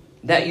you,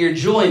 that your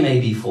joy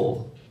may be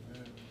full.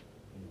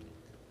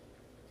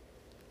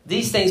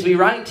 These things we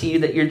write to you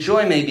that your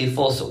joy may be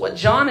full. So what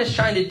John is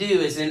trying to do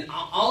is in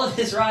all of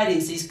his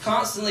writings, he's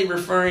constantly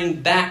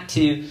referring back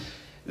to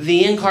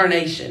the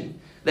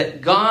incarnation.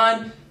 That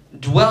God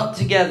dwelt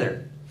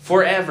together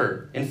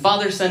forever in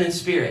Father, Son, and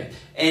Spirit.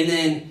 And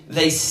then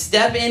they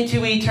step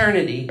into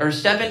eternity or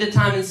step into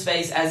time and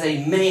space as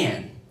a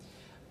man.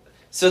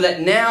 So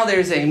that now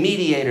there's a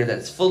mediator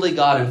that's fully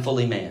God and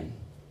fully man.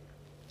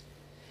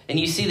 And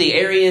you see the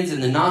Arians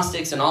and the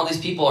Gnostics and all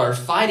these people are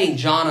fighting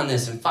John on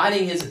this and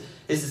fighting his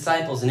his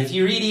disciples. And if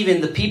you read even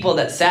the people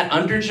that sat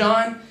under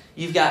John,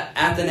 you've got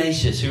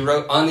Athanasius, who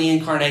wrote on the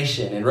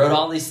Incarnation and wrote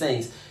all these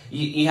things.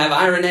 You have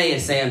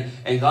Irenaeus saying,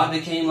 and God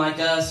became like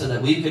us so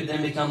that we could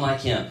then become like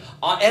him.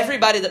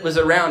 Everybody that was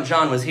around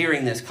John was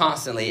hearing this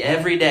constantly,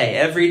 every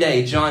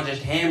day, John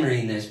just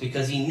hammering this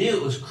because he knew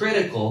it was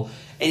critical.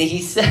 And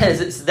he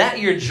says, it's that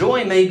your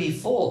joy may be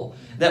full,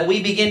 that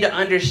we begin to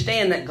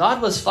understand that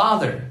God was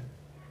Father,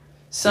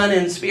 Son,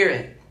 and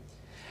Spirit.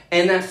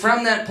 And that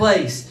from that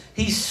place,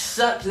 he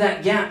sucked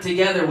that gap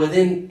together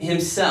within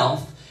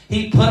himself.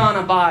 He put on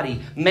a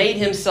body, made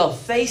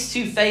himself face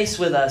to face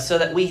with us so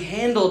that we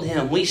handled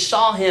him, we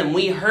saw him,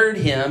 we heard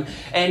him,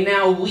 and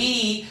now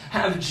we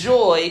have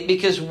joy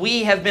because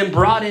we have been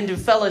brought into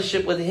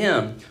fellowship with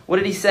him. What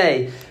did he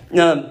say?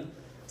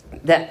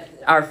 That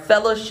our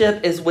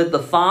fellowship is with the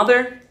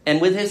Father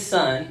and with his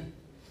Son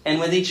and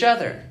with each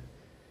other.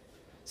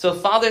 So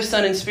Father,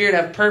 Son, and Spirit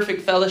have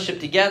perfect fellowship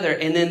together,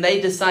 and then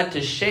they decide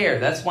to share.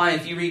 That's why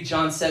if you read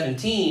John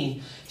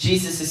 17,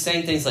 Jesus is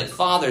saying things like,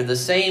 Father, the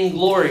same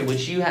glory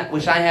which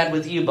I had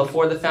with you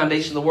before the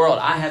foundation of the world,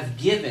 I have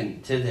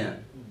given to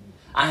them.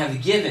 I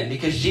have given,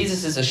 because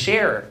Jesus is a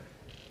sharer.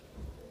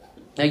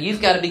 Now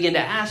you've got to begin to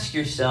ask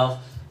yourself,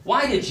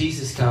 why did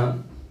Jesus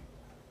come?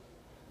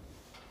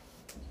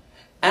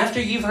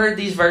 After you've heard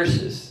these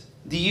verses,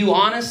 do you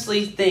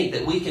honestly think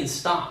that we can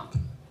stop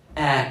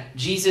at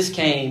Jesus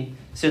came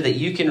so that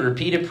you can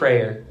repeat a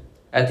prayer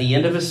at the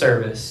end of a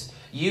service,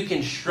 you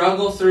can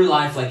struggle through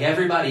life like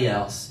everybody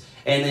else,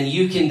 and then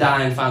you can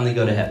die and finally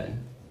go to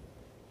heaven?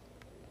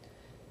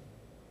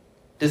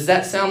 Does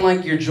that sound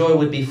like your joy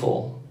would be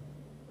full?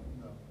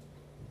 No.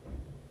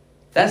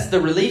 That's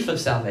the relief of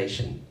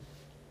salvation.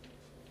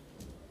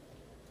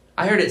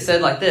 I heard it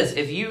said like this: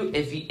 if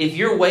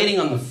you're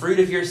waiting on the fruit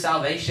of your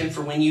salvation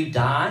for when you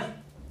die,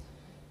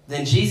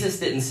 then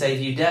Jesus didn't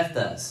save you, death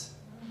does.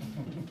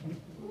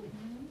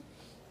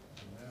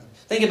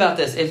 Think about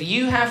this. If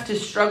you have to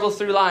struggle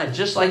through life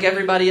just like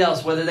everybody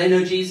else, whether they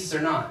know Jesus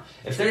or not,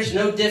 if there's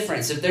no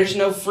difference, if there's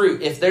no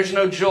fruit, if there's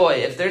no joy,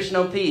 if there's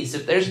no peace,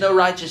 if there's no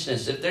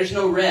righteousness, if there's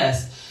no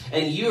rest,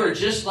 and you are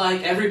just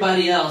like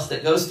everybody else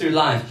that goes through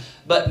life,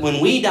 but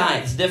when we die,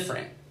 it's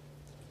different.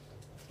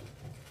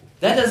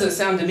 That doesn't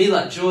sound to me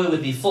like joy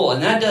would be full.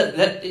 And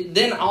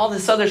then all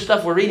this other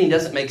stuff we're reading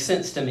doesn't make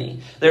sense to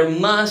me. There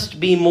must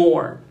be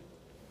more.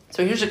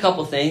 So here's a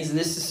couple things, and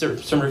this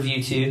is some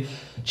review too.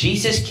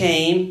 Jesus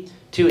came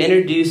to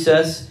introduce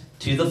us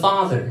to the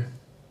Father.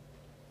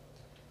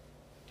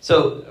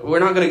 So we're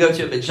not going to go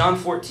to it, but John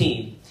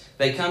 14,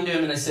 they come to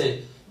him and they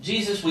said,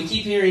 Jesus, we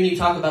keep hearing you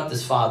talk about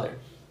this Father.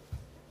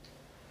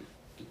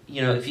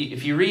 You know,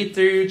 if you read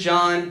through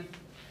John,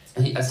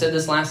 I said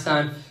this last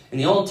time, in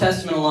the Old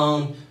Testament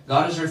alone,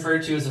 God is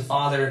referred to as a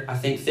Father, I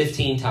think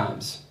 15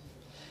 times.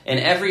 And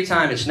every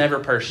time it's never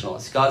personal.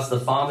 It's God's the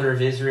Father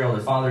of Israel,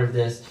 the Father of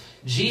this.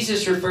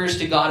 Jesus refers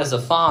to God as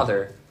a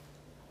Father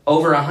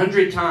over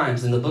 100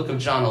 times in the book of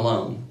John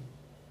alone.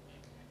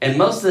 And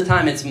most of the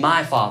time it's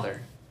my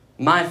Father.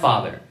 My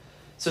Father.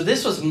 So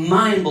this was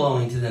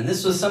mind-blowing to them.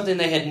 This was something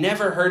they had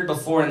never heard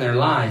before in their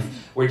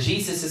life, where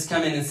Jesus is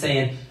coming and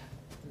saying,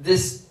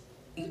 this,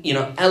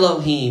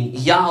 Elohim,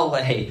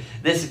 Yahweh,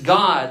 this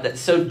God that's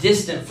so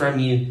distant from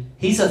you,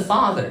 he's a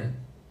Father.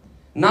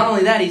 Not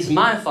only that, he's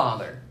my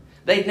Father.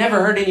 They'd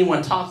never heard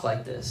anyone talk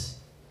like this.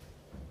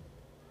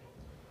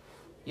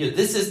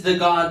 This is the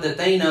God that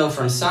they know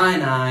from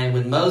Sinai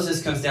when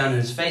Moses comes down and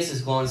his face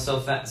is glowing so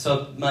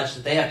much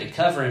that they have to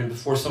cover him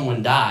before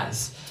someone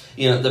dies.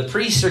 The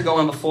priests are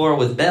going before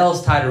with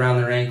bells tied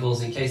around their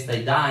ankles in case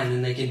they die, and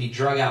then they can be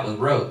drug out with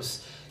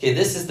ropes. Okay,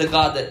 this is the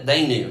God that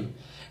they knew.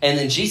 And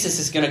then Jesus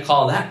is going to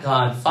call that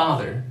God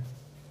Father.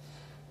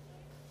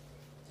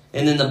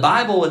 And then the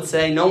Bible would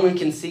say no one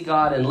can see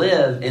God and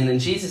live. And then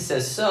Jesus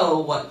says, so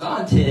what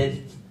God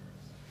did,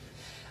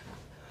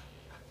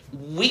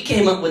 we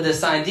came up with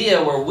this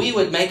idea where we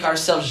would make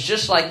ourselves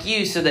just like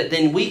you so that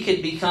then we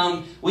could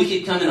come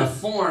in a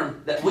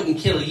form that wouldn't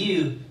kill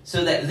you,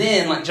 so that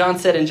then, like John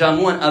said in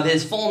John 1, of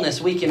his fullness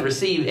we can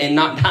receive and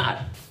not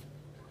die.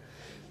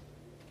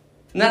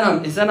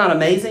 Is that not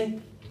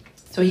amazing?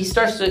 So he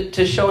starts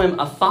to show him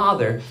a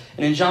Father.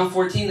 And in John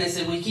 14 they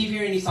said, we keep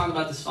hearing you talk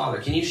about this Father.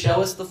 Can you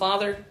show us the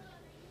Father?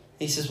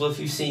 He says, well, if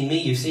you've seen me,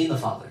 you've seen the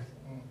Father.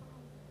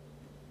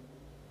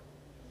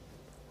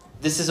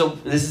 This is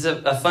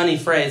a funny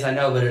phrase, I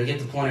know, but it'll get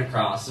the point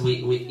across.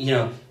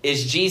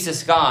 Is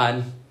Jesus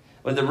God?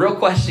 Well, the real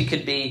question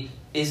could be,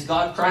 is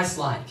God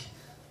Christ-like?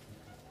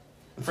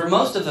 For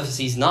most of us,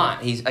 he's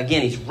not.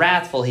 He's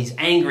wrathful, he's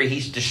angry,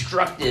 he's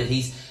destructive,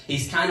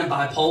 he's kind of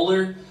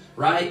bipolar,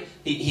 right?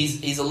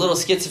 He's a little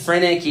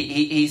schizophrenic,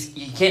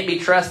 he can't be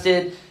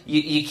trusted,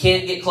 you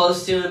can't get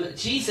close to him. But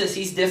Jesus,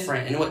 he's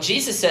different. And what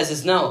Jesus says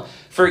is, no,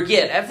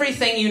 forget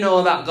everything you know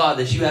about God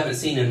that you haven't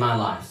seen in my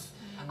life.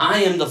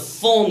 I am the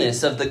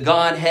fullness of the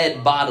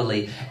Godhead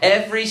bodily.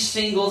 Every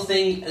single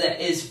thing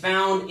that is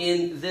found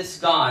in this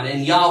God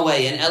and Yahweh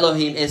and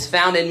Elohim is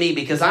found in me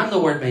because I'm the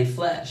Word made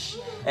flesh.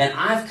 and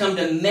I've come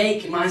to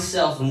make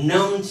myself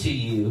known to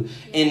you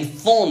in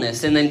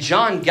fullness. And then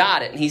John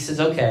got it, and he says,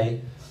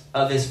 okay,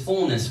 of his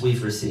fullness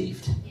we've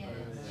received.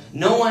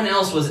 No one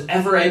else was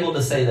ever able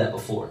to say that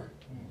before.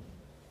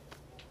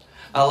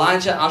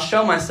 Elijah, I'll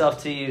show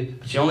myself to you,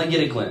 but you only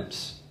get a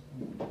glimpse.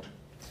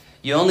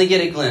 You only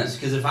get a glimpse,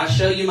 because if I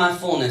show you my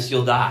fullness,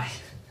 you'll die.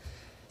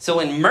 So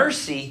in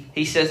mercy,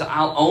 he says,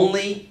 I'll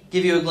only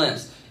give you a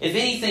glimpse. If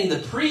anything, the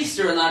priests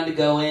are allowed to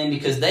go in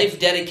because they've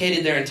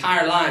dedicated their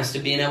entire lives to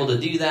being able to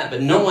do that,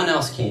 but no one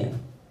else can.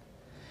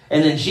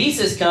 And then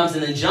Jesus comes,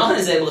 and then John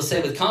is able to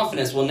say with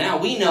confidence, well, now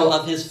we know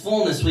of his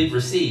fullness we've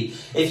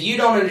received. If you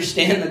don't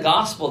understand the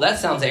gospel, that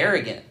sounds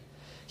arrogant.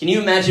 Can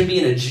you imagine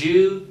being a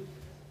Jew?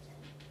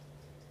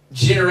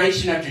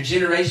 Generation after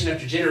generation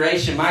after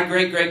generation. My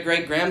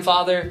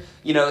great-great-great-grandfather,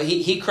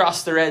 he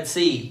crossed the Red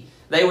Sea.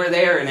 They were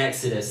there in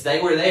Exodus.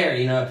 They were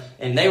there,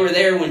 and they were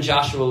there when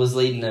Joshua was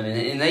leading them.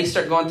 And they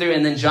start going through,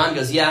 and then John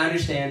goes, yeah, I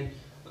understand.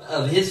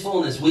 Of his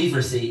fullness we've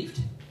received.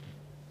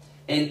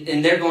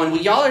 And they're going,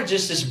 well, y'all are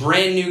just this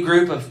brand new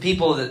group of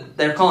people that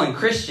they're calling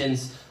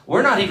Christians.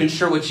 We're not even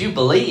sure what you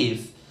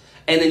believe.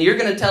 And then you're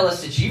going to tell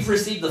us that you've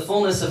received the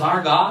fullness of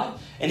our God?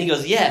 And he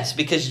goes, yes,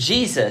 because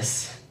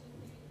Jesus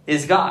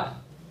is God.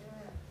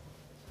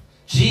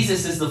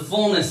 Jesus is the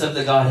fullness of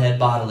the Godhead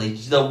bodily.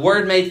 The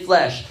Word made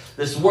flesh.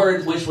 This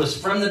Word which was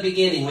from the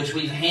beginning, which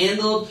we've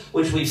handled,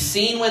 which we've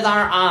seen with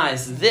our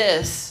eyes.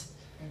 This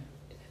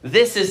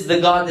is the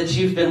God that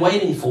you've been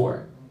waiting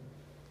for.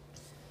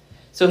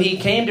 So he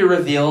came to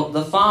reveal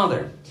the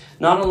Father.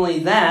 Not only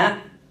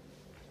that,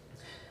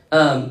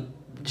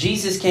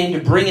 Jesus came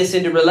to bring us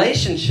into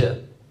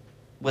relationship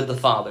with the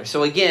Father.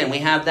 So again, we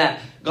have that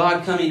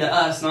God coming to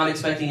us, not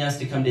expecting us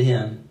to come to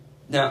him.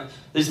 Now,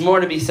 there's more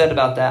to be said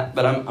about that,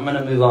 but I'm going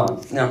to move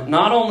on. Now,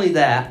 not only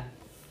that,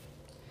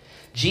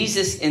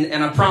 Jesus,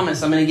 and I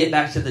promise I'm going to get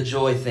back to the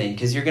joy thing,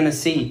 because you're going to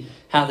see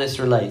how this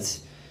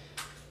relates.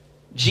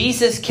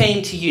 Jesus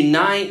came to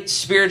unite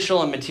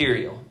spiritual and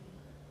material.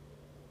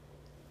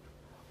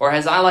 Or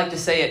as I like to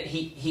say it,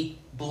 he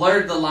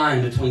blurred the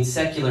line between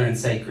secular and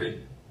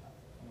sacred.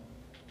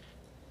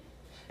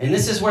 And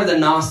this is where the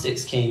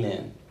Gnostics came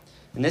in.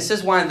 And this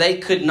is why they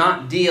could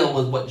not deal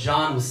with what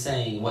John was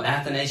saying, what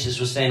Athanasius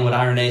was saying, what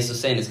Irenaeus was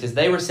saying. Is because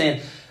they were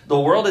saying the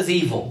world is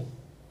evil.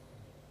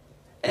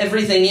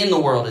 Everything in the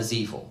world is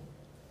evil.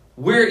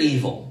 We're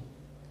evil.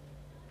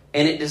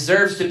 And it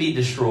deserves to be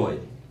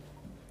destroyed.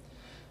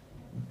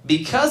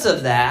 Because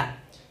of that,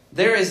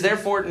 there is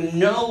therefore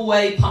no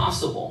way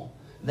possible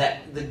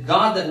that the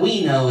God that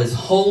we know is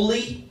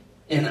holy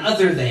and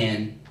other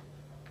than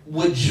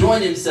would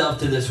join himself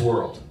to this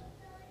world.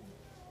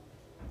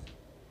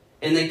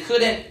 And they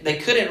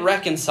couldn't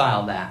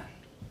reconcile that.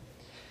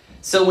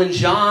 So when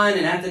John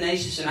and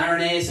Athanasius and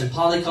Irenaeus and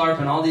Polycarp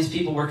and all these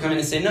people were coming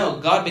and saying, no,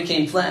 God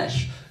became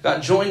flesh.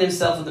 God joined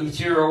himself with the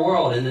material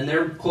world. And then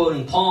they're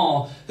quoting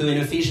Paul, who in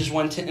Ephesians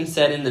 1:10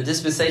 said, in the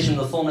dispensation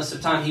of the fullness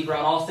of time, he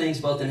brought all things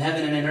both in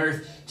heaven and in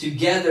earth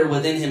together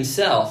within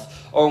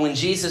himself. Or when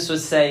Jesus would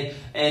say,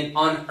 and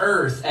on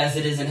earth as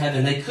it is in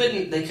heaven. They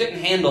couldn't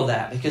handle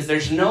that, because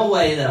there's no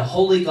way that a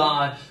holy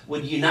God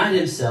would unite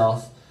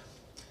himself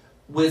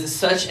with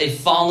such a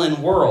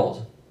fallen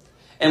world.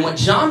 And what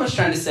John was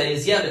trying to say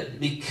is, yeah, but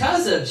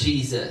because of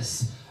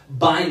Jesus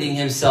binding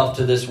himself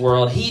to this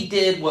world, he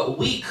did what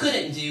we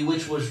couldn't do,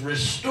 which was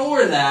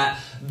restore that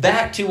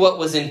back to what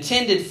was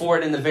intended for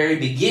it in the very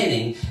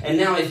beginning. And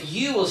now if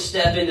you will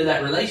step into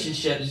that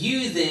relationship,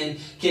 you then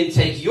can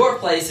take your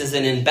place as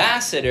an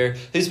ambassador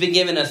who's been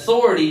given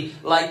authority,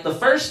 like the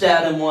first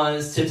Adam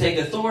was, to take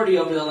authority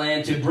over the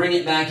land, to bring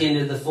it back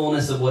into the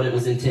fullness of what it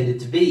was intended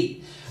to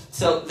be.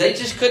 So they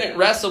just couldn't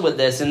wrestle with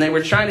this, and they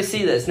were trying to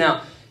see this.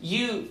 Now,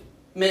 you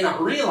may not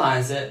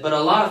realize it, but a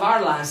lot of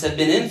our lives have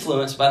been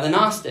influenced by the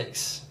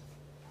Gnostics.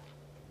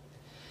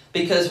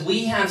 Because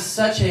we have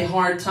such a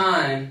hard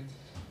time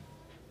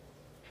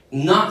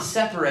not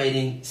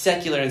separating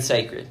secular and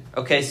sacred.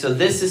 Okay, so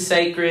this is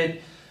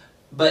sacred,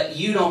 but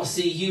you don't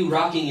see you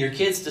rocking your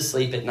kids to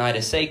sleep at night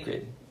as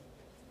sacred.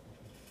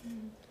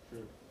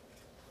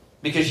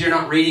 Because you're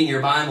not reading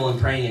your Bible and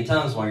praying in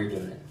tongues while you're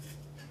doing it.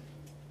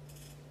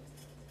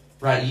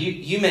 Right,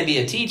 you may be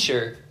a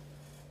teacher,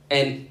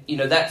 and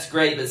that's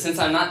great, but since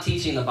I'm not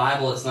teaching the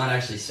Bible, it's not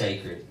actually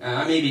sacred.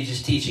 I may be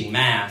just teaching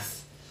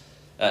math,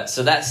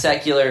 so that's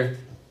secular,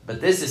 but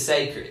this is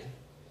sacred.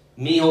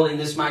 Me holding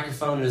this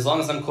microphone, and as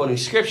long as I'm quoting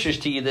scriptures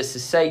to you, this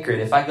is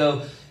sacred. If I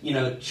go,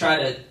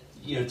 try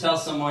to, tell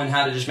someone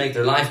how to just make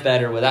their life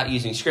better without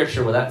using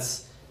scripture, well,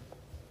 that's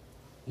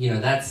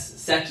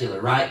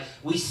secular, right?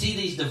 We see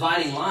these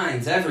dividing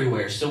lines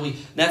everywhere. So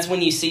that's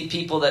when you see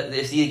people that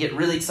if you get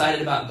really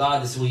excited about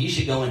God, they say, well, you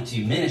should go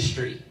into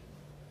ministry.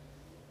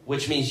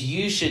 Which means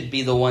you should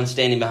be the one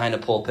standing behind a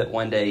pulpit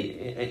one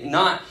day.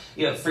 Not,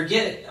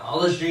 forget all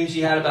those dreams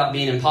you had about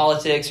being in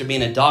politics or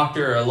being a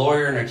doctor or a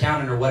lawyer or an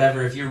accountant or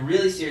whatever. If you're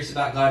really serious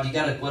about God, you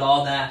got to quit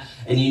all that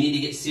and you need to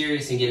get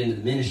serious and get into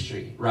the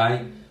ministry,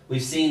 right?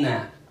 We've seen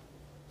that.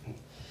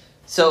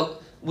 So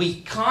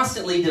we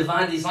constantly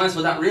divide these lines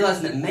without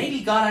realizing that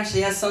maybe God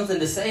actually has something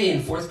to say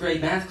in 4th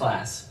grade math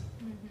class.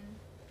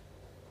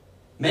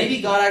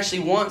 Maybe God actually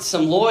wants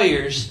some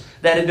lawyers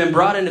that have been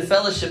brought into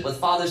fellowship with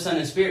Father, Son,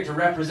 and Spirit to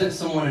represent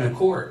someone in a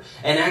court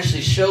and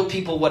actually show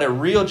people what a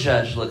real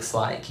judge looks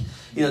like.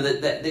 You know,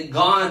 that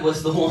God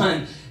was the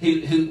one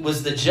who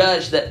was the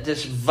judge that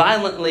just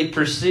violently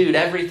pursued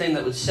everything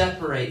that would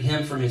separate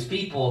him from his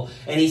people.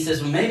 And he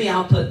says, well, maybe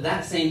I'll put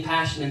that same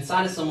passion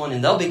inside of someone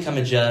and they'll become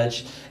a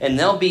judge and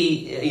they'll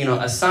be,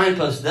 a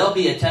signpost. They'll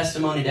be a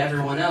testimony to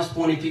everyone else,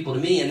 pointing people to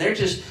me. And they're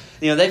just,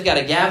 they've got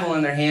a gavel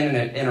in their hand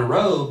and a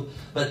robe,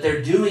 but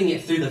they're doing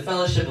it through the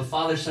fellowship of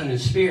Father, Son,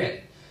 and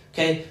Spirit.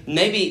 Okay,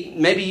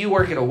 maybe you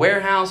work at a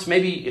warehouse.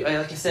 Maybe,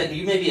 like I said,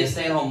 you may be a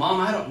stay-at-home mom.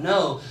 I don't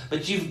know.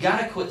 But you've got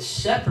to quit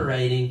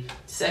separating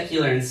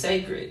secular and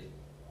sacred.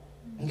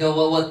 And go,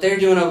 well, what they're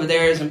doing over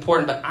there is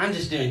important, but I'm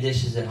just doing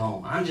dishes at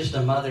home. I'm just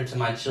a mother to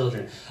my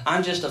children.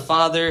 I'm just a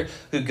father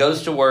who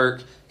goes to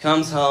work,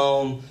 comes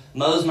home,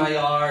 mows my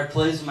yard,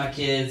 plays with my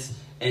kids,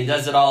 and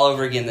does it all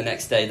over again the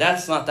next day.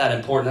 That's not that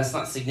important. That's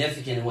not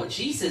significant. And what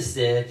Jesus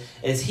did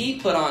is he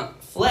put on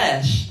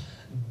flesh,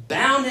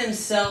 bound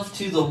himself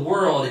to the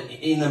world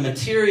in the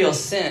material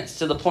sense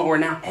to the point where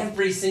now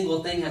every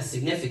single thing has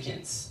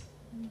significance.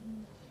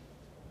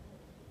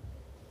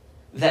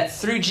 That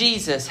through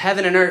Jesus,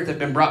 heaven and earth have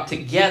been brought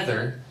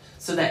together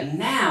so that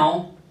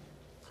now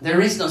there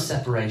is no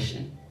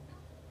separation.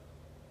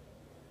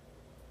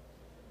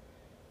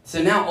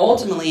 So now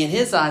ultimately in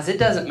his eyes, it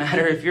doesn't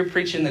matter if you're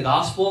preaching the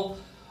gospel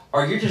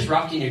or you're just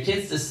rocking your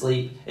kids to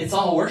sleep. It's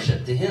all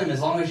worship to him as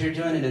long as you're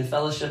doing it in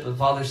fellowship with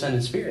Father, Son,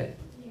 and Spirit.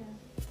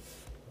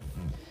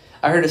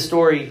 I heard a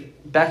story,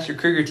 Baxter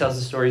Kruger tells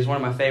a story, he's one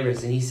of my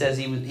favorites, and he says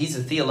he's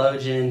a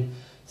theologian,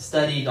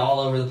 studied all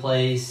over the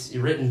place,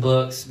 written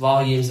books,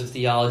 volumes of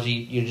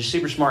theology, just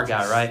super smart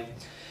guy, right?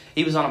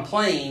 He was on a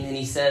plane, and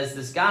he says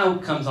this guy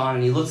comes on,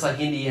 and he looks like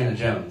Indiana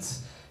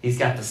Jones. He's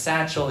got the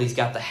satchel, he's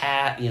got the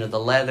hat, the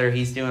leather,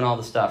 he's doing all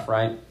the stuff,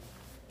 right?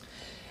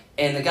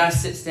 And the guy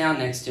sits down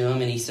next to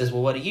him, and he says,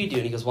 well, what do you do?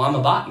 And he goes, well, I'm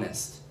a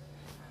botanist.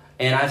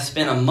 And I've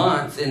spent a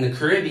month in the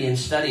Caribbean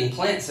studying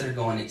plants that are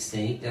going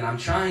extinct, and I'm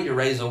trying to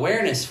raise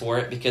awareness for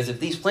it because if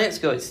these plants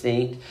go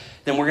extinct,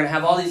 then we're going to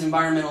have all these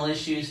environmental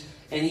issues.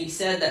 And he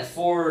said that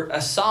for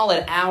a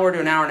solid hour to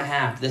an hour and a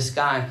half, this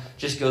guy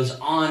just goes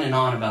on and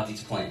on about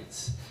these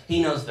plants.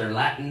 He knows their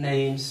Latin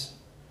names.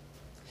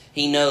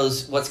 He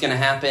knows what's going to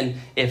happen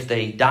if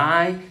they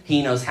die.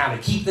 He knows how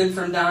to keep them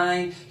from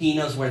dying. He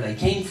knows where they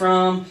came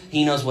from.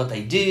 He knows what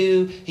they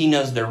do. He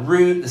knows their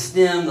root, the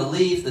stem, the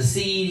leaf, the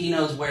seed. He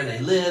knows where they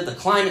live, the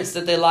climates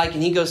that they like.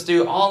 And he goes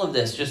through all of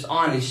this just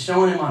on. He's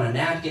showing him on a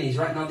napkin. He's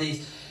writing all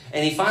these.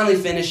 And he finally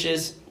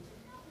finishes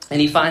and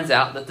he finds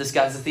out that this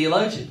guy's a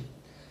theologian.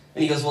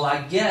 And he goes, well,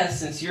 I guess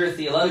since you're a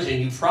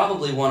theologian, you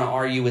probably want to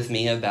argue with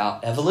me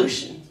about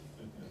evolution.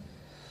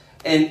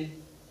 And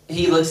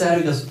he looks at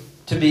him and goes,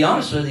 to be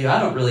honest with you, I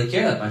don't really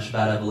care that much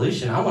about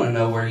evolution. I want to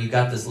know where you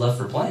got this love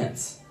for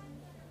plants.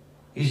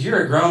 Because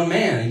you're a grown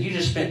man and you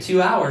just spent 2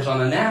 hours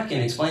on a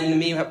napkin explaining to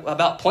me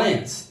about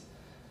plants.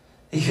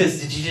 He goes,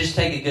 did you just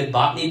take a good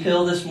botany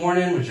pill this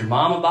morning? Was your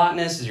mom a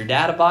botanist? Is your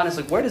dad a botanist?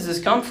 Like, where does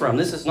this come from?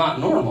 This is not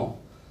normal.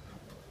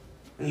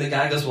 And the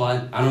guy goes,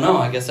 well, I don't know.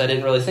 I guess I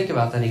didn't really think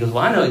about that. And he goes,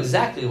 well, I know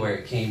exactly where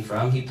it came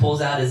from. He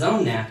pulls out his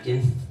own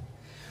napkin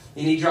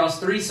and he draws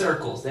 3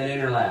 circles that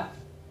interlap.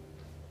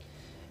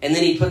 And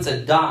then he puts a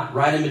dot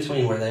right in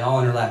between where they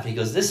all interlap. He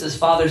goes, this is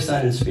Father,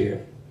 Son, and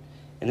Spirit.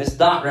 And this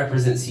dot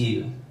represents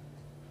you.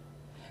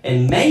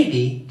 And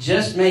maybe,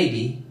 just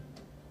maybe,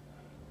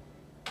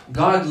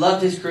 God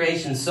loved his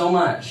creation so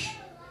much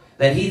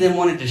that he then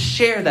wanted to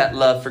share that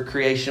love for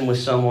creation with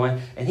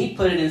someone. And he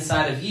put it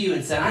inside of you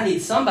and said, I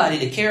need somebody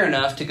to care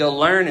enough to go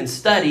learn and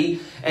study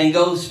and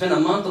go spend a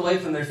month away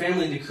from their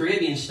family in the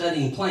Caribbean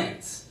studying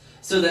plants.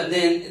 So that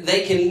then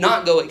they can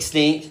not go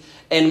extinct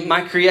and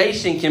my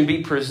creation can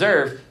be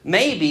preserved.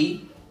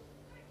 Maybe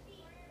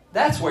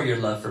that's where your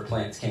love for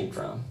plants came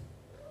from.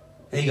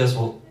 And he goes,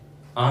 well,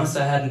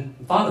 honestly, I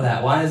hadn't thought of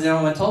that. Why has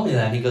no one told me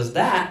that? And he goes,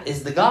 that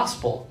is the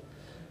gospel.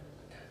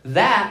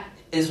 That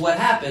is what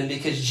happened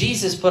because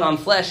Jesus put on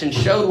flesh and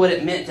showed what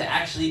it meant to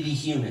actually be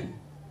human.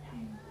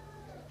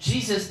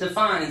 Jesus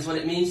defines what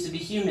it means to be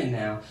human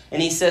now.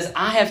 And he says,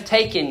 I have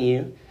taken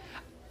you.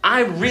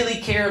 I really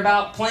care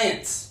about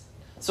plants.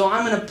 So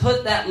I'm going to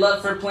put that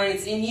love for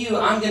plants in you.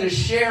 I'm going to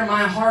share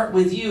my heart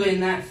with you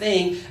in that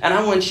thing. And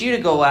I want you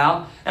to go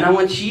out and I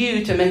want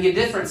you to make a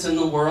difference in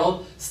the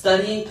world,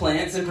 studying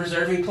plants and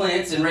preserving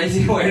plants and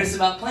raising awareness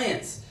about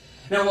plants.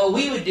 Now, what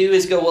we would do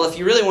is go, well, if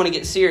you really want to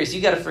get serious,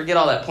 you got to forget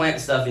all that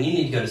plant stuff and you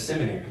need to go to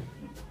seminary.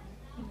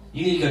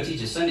 You need to go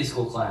teach a Sunday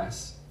school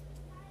class.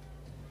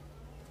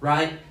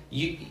 Right?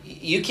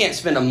 You can't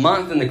spend a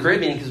month in the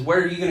Caribbean because where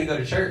are you going to go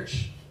to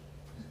church?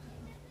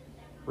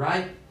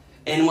 Right?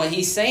 And what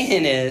he's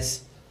saying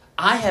is,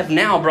 I have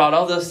now brought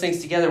all those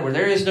things together where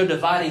there is no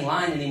dividing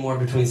line anymore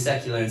between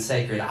secular and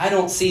sacred. I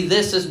don't see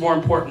this as more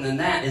important than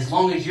that as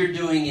long as you're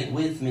doing it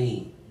with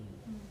me.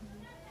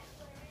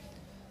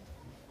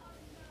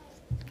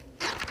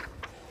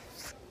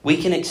 We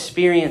can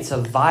experience a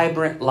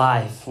vibrant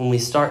life when we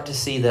start to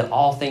see that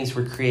all things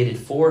were created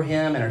for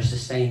him and are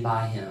sustained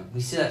by him.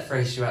 We see that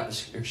phrase throughout the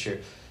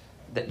scripture,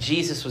 that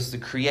Jesus was the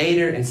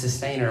creator and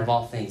sustainer of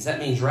all things. That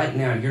means right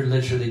now you're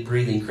literally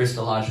breathing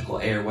Christological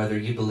air whether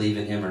you believe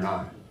in him or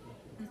not.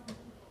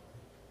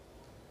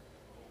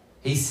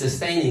 He's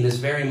sustaining this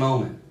very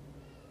moment.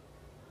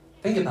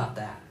 Think about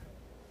that.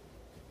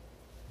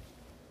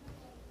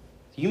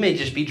 You may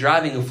just be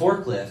driving a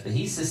forklift, but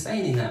he's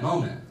sustaining that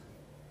moment.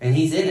 And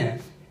he's in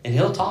it. And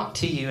he'll talk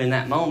to you in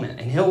that moment.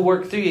 And he'll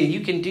work through you. And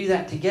you can do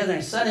that together.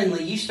 And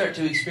suddenly you start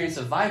to experience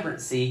a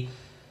vibrancy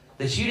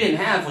that you didn't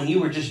have when you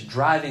were just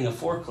driving a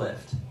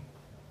forklift.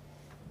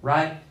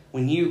 Right?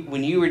 When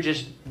you were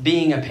just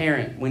being a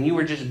parent. When you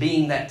were just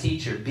being that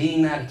teacher.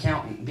 Being that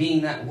accountant.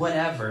 Being that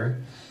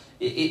whatever.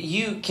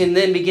 You can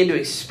then begin to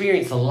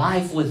experience a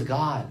life with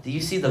God. Do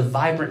you see the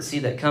vibrancy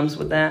that comes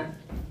with that?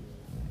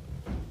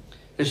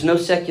 There's no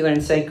secular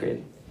and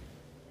sacred.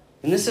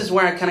 And this is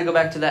where I kind of go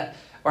back to that,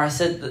 where I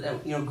said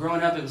that,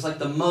 growing up, it was like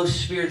the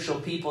most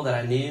spiritual people that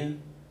I knew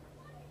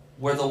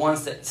were the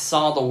ones that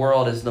saw the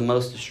world as the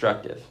most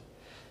destructive.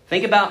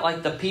 Think about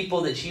like the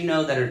people that you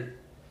know that are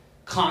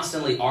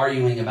constantly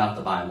arguing about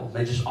the Bible.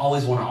 They just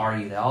always want to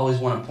argue. They always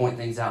want to point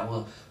things out.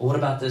 Well, what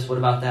about this? What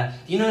about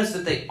that? Do you notice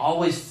that they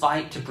always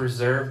fight to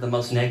preserve the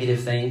most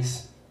negative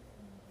things?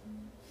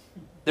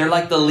 They're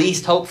like the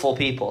least hopeful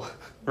people,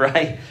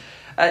 right?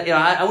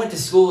 I went to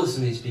school with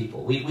some of these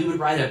people. We'd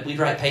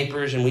write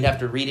papers and we'd have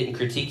to read it and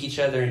critique each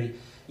other. And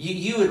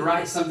you would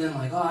write something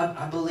like,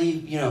 I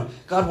believe,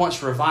 God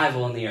wants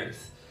revival on the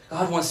earth.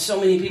 God wants so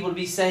many people to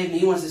be saved and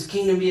he wants his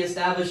kingdom to be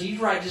established.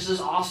 You'd write just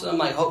this awesome,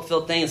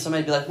 hope-filled thing, and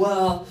somebody'd be like,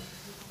 well,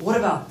 what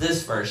about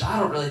this verse? I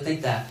don't really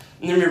think that.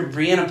 And I remember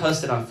Brianna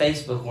posted on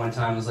Facebook one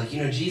time, was like,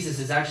 Jesus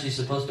is actually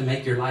supposed to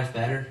make your life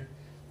better.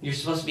 You're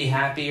supposed to be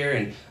happier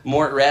and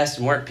more at rest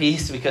and more at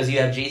peace because you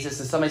have Jesus.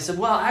 And somebody said,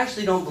 well, I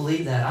actually don't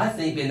believe that. I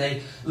think, and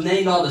they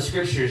named all the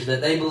scriptures that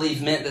they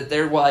believe meant that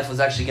their life was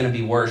actually going to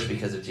be worse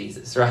because of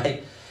Jesus,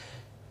 right?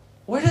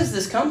 Where does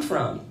this come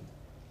from?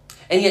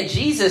 And yet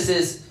Jesus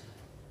is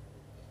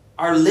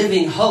our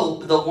living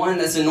hope, the one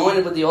that's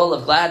anointed with the oil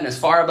of gladness,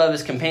 far above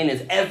his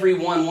companions.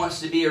 Everyone wants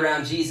to be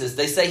around Jesus.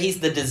 They say he's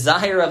the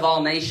desire of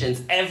all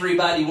nations.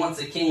 Everybody wants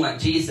a king like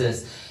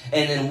Jesus.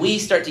 And then we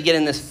start to get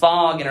in this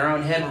fog in our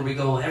own head where we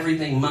go, well,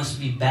 everything must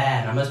be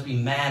bad. I must be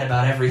mad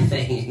about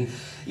everything.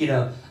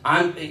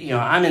 I'm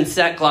in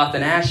sackcloth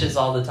and ashes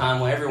all the time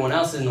while everyone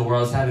else in the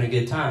world is having a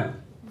good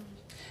time.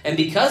 And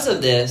because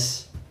of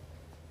this,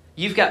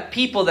 you've got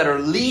people that are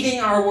leading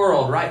our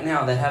world right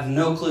now that have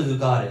no clue who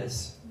God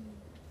is.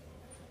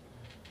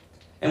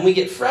 And we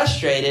get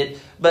frustrated,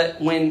 but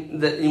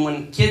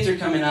when kids are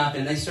coming up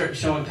and they start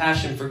showing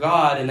passion for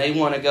God and they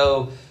want to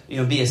go,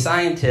 be a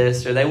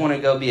scientist, or they want to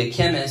go be a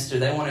chemist, or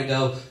they want to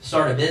go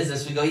start a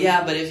business, we go,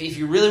 yeah, but if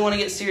you really want to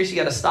get serious, you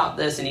got to stop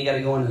this, and you got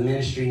to go into the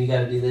ministry, and you got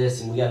to do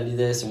this, and we got to do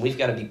this, and we've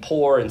got to be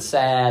poor and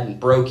sad and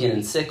broken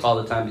and sick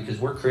all the time because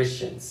we're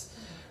Christians,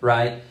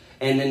 right?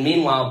 And then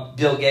meanwhile,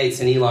 Bill Gates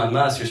and Elon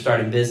Musk are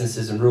starting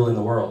businesses and ruling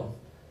the world.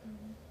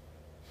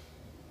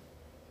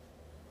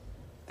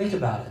 Think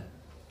about it.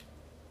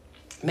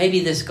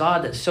 Maybe this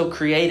God that's so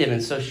creative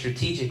and so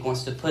strategic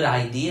wants to put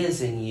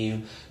ideas in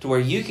you to where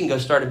you can go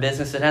start a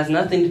business that has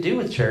nothing to do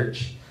with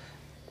church.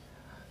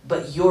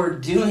 But you're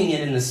doing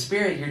it in the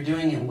Spirit. You're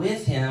doing it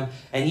with him.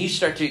 And you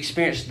start to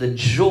experience the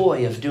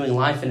joy of doing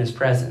life in his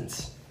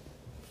presence.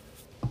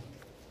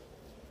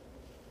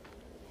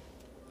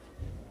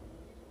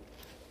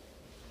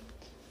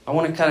 I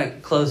want to kind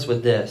of close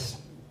with this.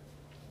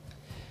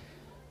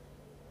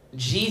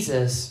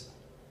 Jesus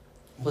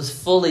was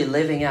fully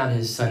living out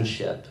his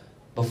sonship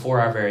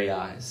before our very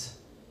eyes.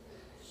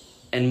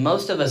 And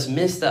most of us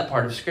miss that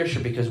part of Scripture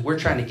because we're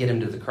trying to get him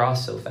to the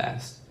cross so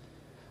fast.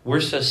 We're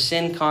so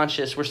sin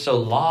conscious, we're so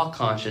law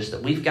conscious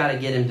that we've got to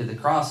get him to the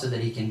cross so that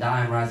he can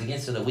die and rise again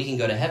so that we can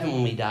go to heaven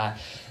when we die,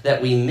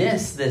 that we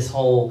miss this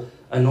whole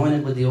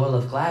anointed with the oil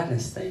of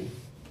gladness thing.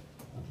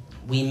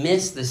 We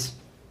miss this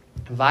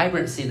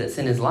vibrancy that's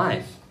in his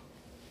life.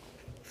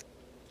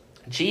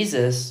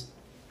 Jesus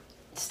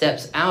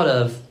steps out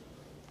of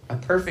a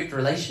perfect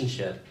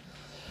relationship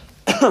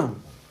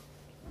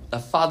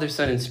of Father,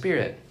 Son, and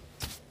Spirit.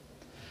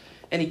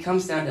 And he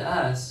comes down to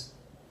us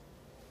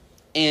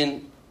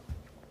and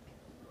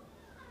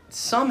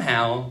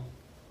somehow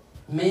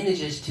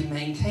manages to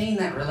maintain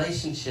that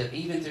relationship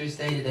even through his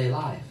day-to-day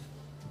life.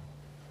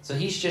 So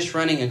he's just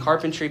running a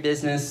carpentry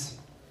business.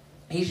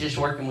 He's just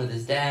working with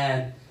his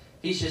dad.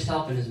 He's just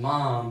helping his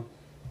mom.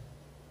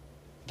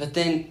 But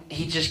then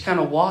he just kind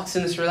of walks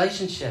in this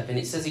relationship. And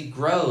it says he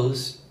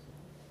grows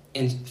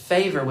in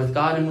favor with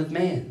God and with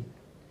man.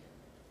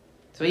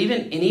 So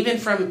even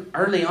from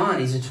early on,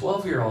 he's a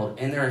 12-year-old,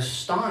 and they're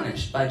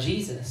astonished by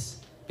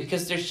Jesus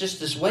because there's just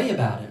this way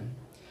about him.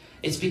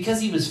 It's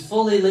because he was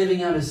fully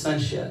living out his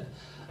sonship.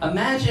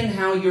 Imagine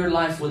how your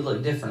life would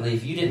look differently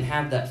if you didn't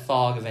have that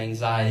fog of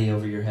anxiety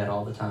over your head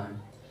all the time.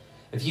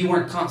 If you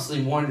weren't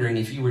constantly wondering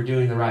if you were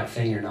doing the right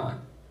thing or not.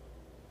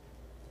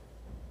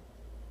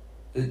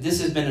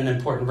 This has been an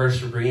important verse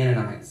for Brianna and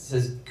I. It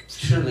says,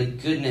 surely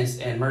goodness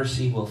and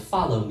mercy will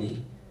follow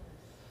me.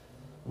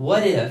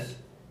 What if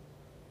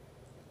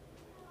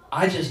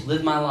I just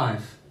live my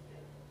life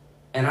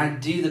and I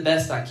do the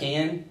best I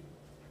can,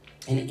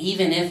 and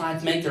even if I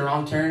make the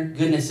wrong turn,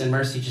 goodness and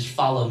mercy just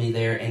follow me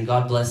there, and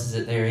God blesses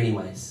it there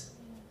anyways?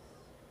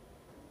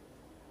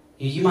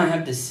 You might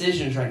have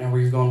decisions right now where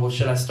you're going, well,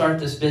 should I start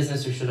this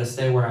business or should I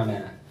stay where I'm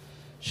at?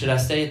 Should I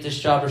stay at this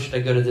job or should I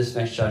go to this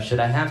next job? Should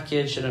I have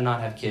kids? Should I not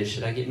have kids?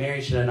 Should I get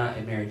married? Should I not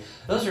get married?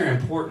 Those are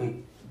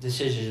important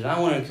decisions. And I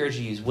want to encourage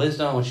you to use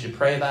wisdom. I want you to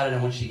pray about it.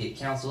 I want you to get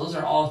counsel. Those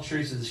are all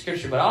truths of the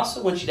Scripture. But I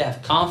also want you to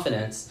have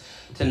confidence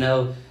to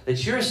know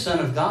that you're a son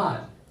of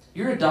God.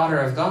 You're a daughter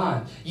of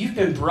God. You've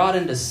been brought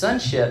into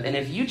sonship. And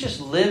if you just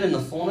live in the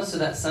fullness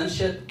of that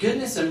sonship,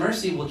 goodness and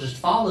mercy will just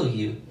follow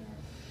you.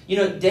 You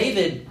know,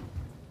 David,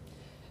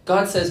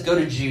 God says, go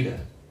to Judah.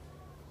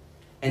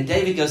 And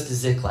David goes to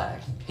Ziklag.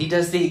 He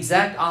does the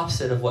exact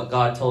opposite of what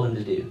God told him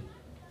to do.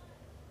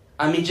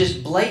 I mean,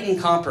 just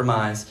blatant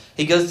compromise.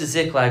 He goes to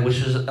Ziklag,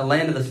 which was a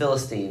land of the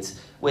Philistines.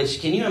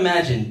 Which, can you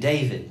imagine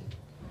David,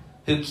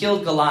 who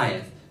killed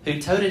Goliath, who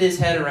toted his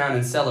head around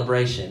in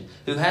celebration,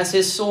 who has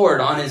his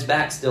sword on his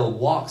back still,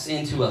 walks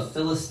into a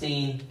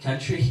Philistine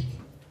country?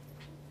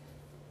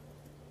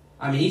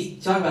 I mean,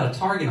 he's talking about a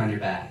target on your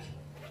back.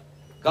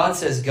 God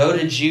says, go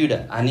to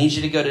Judah. I need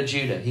you to go to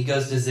Judah. He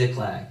goes to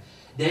Ziklag.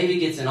 David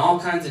gets in all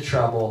kinds of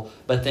trouble,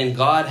 but then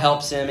God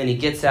helps him and he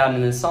gets out.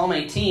 And in Psalm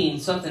 18,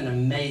 something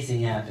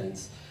amazing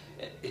happens.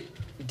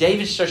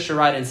 David starts to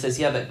write and says,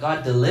 yeah, but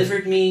God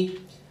delivered me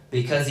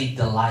because he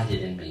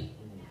delighted in me.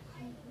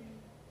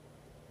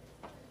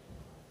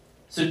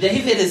 So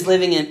David is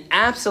living in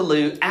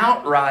absolute,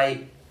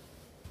 outright,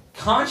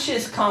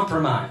 conscious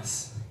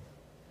compromise.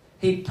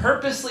 He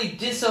purposely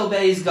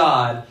disobeys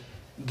God,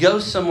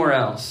 goes somewhere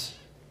else.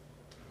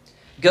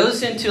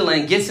 Goes into a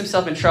land, gets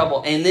himself in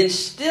trouble, and then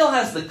still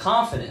has the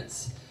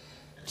confidence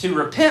to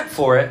repent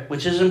for it,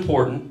 which is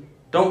important.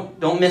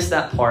 Don't miss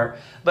that part.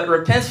 But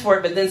repents for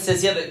it, but then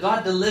says, yeah, but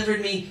God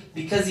delivered me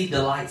because he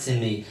delights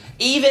in me.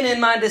 Even in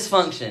my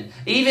dysfunction,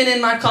 even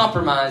in my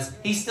compromise,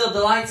 he still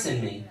delights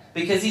in me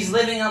because he's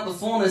living out the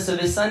fullness of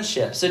his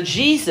sonship. So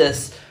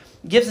Jesus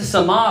gives us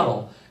a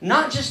model.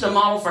 Not just a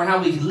model for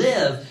how we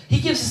live.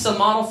 He gives us a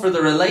model for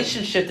the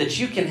relationship that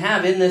you can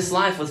have in this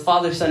life with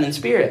Father, Son, and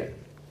Spirit.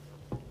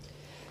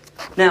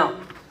 Now,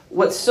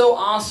 what's so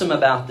awesome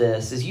about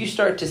this is you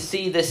start to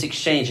see this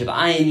exchange of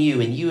I and you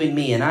and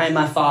me and I and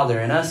my Father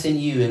and us and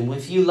you. And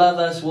if you love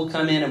us, we'll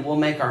come in and we'll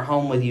make our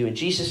home with you. And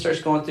Jesus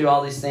starts going through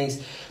all these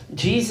things.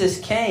 Jesus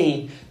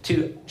came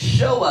to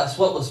show us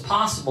what was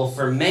possible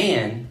for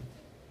man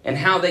and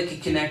how they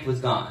could connect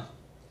with God.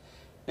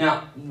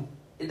 Now,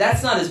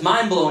 that's not as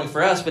mind-blowing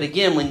for us, but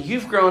again, when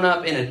you've grown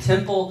up in a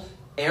temple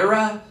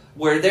era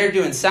where they're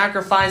doing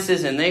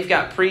sacrifices and they've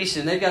got priests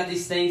and they've got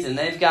these things and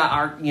they've got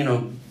our,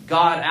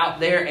 God out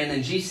there, and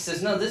then Jesus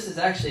says, no, this is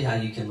actually how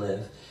you can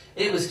live.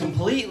 It was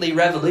completely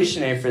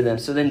revolutionary for them.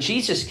 So then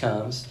Jesus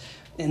comes,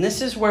 and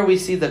this is where we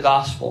see the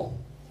gospel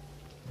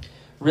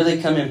really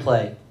come in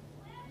play.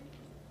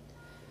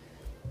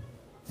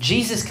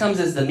 Jesus comes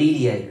as the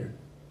mediator.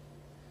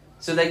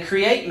 So they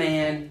create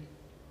man,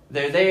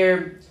 they're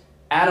there,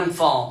 Adam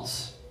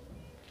falls.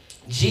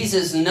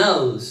 Jesus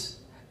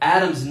knows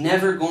Adam's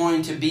never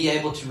going to be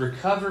able to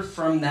recover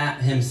from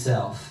that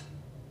himself.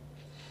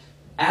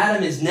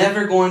 Adam is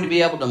never going to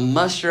be able to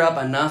muster up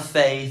enough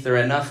faith or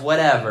enough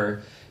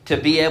whatever to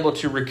be able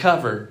to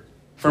recover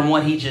from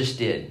what he just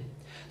did.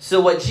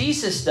 So what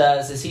Jesus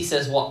does is he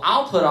says, well,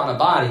 I'll put on a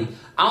body.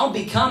 I'll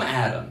become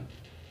Adam.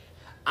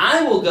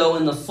 I will go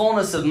in the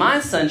fullness of my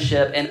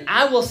sonship and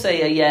I will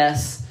say a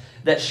yes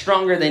that's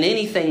stronger than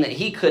anything that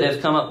he could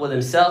have come up with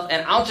himself.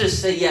 And I'll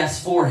just say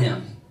yes for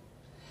him.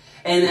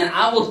 And then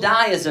I will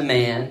die as a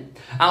man.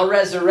 I'll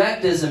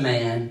resurrect as a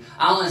man.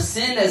 I'll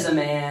ascend as a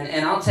man.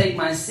 And I'll take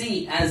my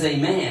seat as a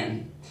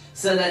man.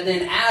 So that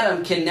then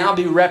Adam can now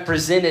be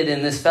represented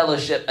in this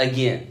fellowship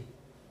again.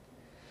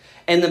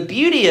 And the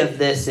beauty of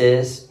this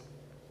is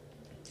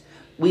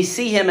we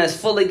see him as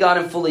fully God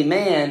and fully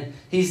man.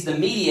 He's the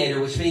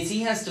mediator, which means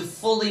he has to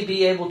fully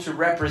be able to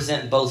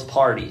represent both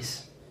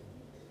parties.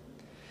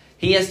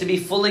 He has to be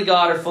fully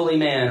God or fully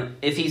man.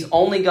 If he's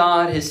only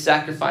God, his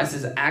sacrifice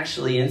is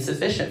actually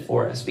insufficient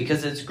for us.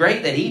 Because it's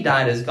great that he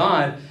died as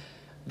God.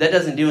 That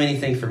doesn't do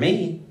anything for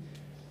me.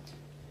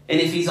 And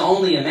if he's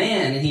only a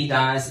man and he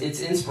dies, it's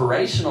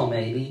inspirational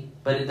maybe.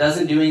 But it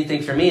doesn't do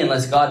anything for me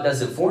unless God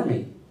does it for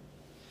me.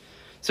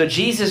 So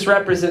Jesus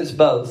represents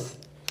both.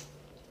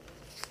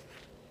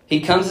 He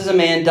comes as a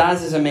man,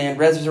 dies as a man,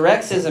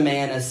 resurrects as a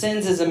man,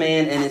 ascends as a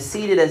man, and is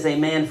seated as a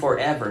man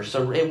forever.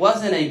 So it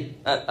wasn't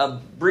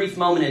a brief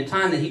moment in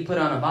time that he put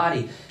on a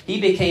body.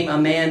 He became a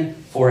man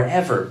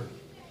forever.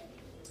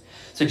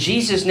 So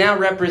Jesus now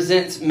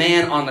represents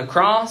man on the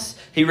cross.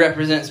 He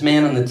represents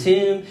man on the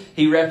tomb.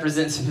 He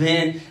represents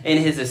man in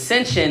his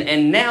ascension.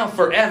 And now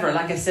forever,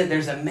 like I said,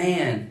 there's a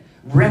man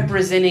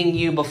representing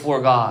you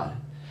before God.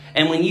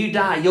 And when you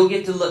die, you'll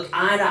get to look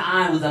eye to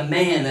eye with a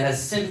man that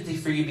has sympathy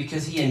for you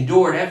because he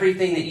endured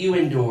everything that you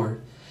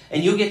endured.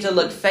 And you'll get to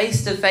look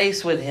face to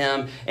face with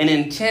him, and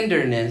in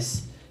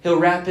tenderness, he'll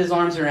wrap his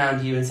arms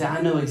around you and say,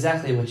 I know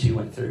exactly what you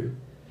went through.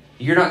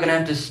 You're not going to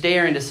have to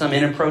stare into some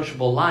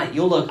inapproachable light.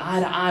 You'll look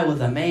eye to eye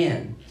with a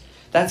man.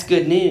 That's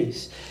good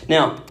news.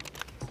 Now,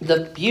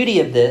 the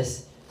beauty of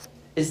this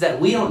is that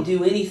we don't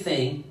do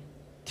anything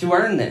to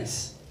earn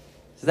this.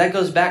 So that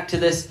goes back to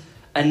this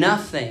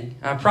enough thing.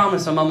 I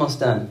promise I'm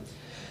almost done.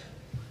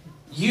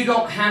 You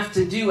don't have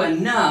to do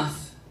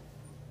enough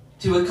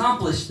to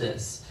accomplish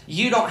this.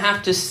 You don't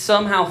have to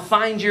somehow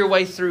find your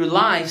way through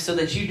life so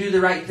that you do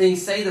the right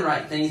things, say the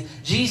right things.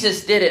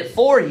 Jesus did it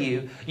for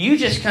you. You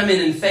just come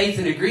in faith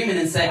and agreement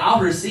and say,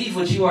 I'll receive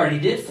what you already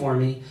did for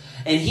me.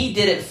 And he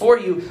did it for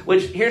you,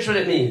 which here's what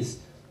it means.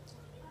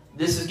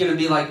 This is going to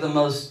be like the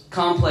most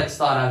complex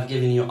thought I've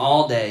given you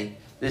all day.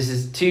 This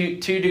is two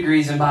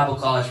degrees in Bible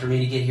college for me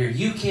to get here.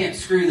 You can't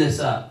screw this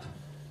up.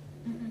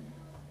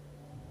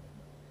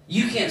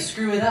 You can't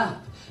screw it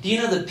up. Do you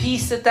know the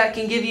peace that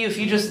can give you if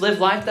you just live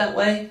life that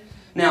way?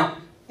 Now,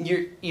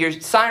 your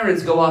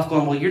sirens go off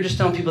going, well, you're just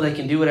telling people they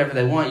can do whatever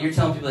they want. You're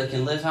telling people they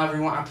can live however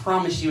you want. I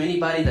promise you,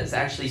 anybody that's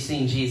actually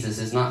seen Jesus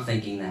is not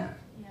thinking that.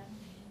 Yeah.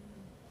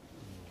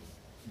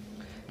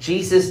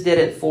 Jesus did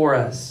it for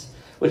us,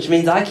 which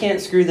means I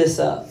can't screw this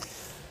up.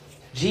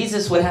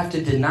 Jesus would have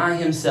to deny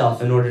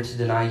himself in order to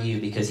deny you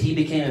because he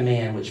became a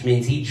man, which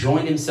means he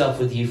joined himself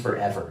with you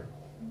forever.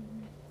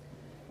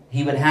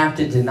 He would have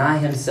to deny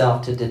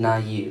himself to deny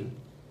you.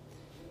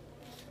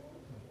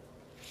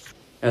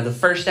 Now, the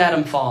first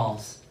Adam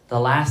falls. The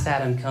last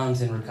Adam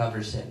comes and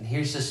recovers it. And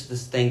here's just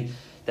this thing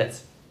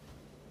that's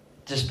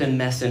just been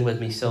messing with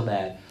me so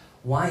bad.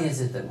 Why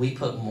is it that we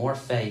put more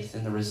faith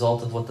in the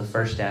result of what the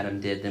first Adam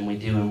did than we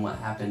do in what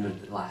happened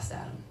with the last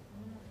Adam?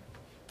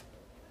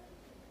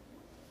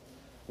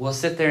 We'll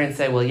sit there and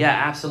say, well, yeah,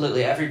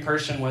 absolutely. Every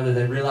person, whether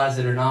they realize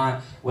it or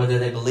not, whether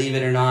they believe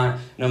it or not,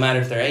 no matter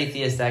if they're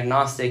atheist,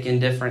 agnostic,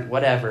 indifferent,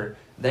 whatever,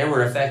 they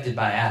were affected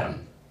by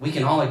Adam. We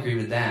can all agree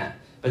with that.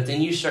 But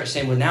then you start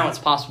saying, well, now it's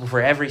possible for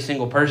every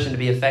single person to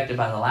be affected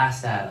by the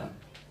last Adam.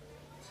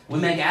 We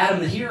make Adam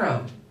the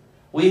hero.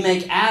 We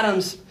make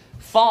Adam's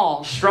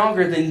fall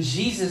stronger than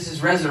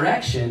Jesus'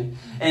 resurrection.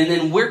 And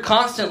then we're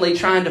constantly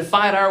trying to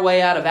fight our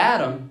way out of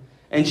Adam.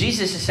 And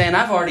Jesus is saying,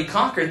 I've already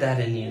conquered that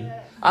in you.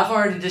 I've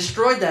already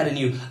destroyed that in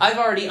you. I've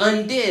already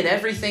undid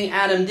everything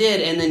Adam did.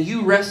 And then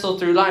you wrestle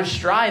through life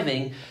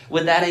striving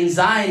with that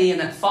anxiety and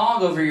that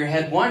fog over your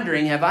head,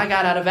 wondering, have I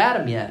got out of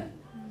Adam yet?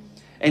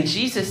 And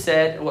Jesus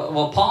said,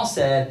 well, Paul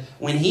said,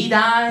 when he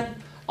died,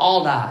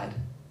 all died.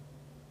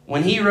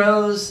 When he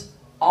rose,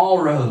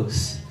 all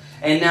rose.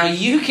 And now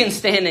you can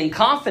stand in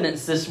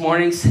confidence this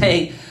morning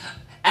saying,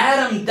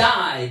 Adam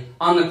died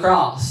on the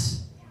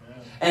cross.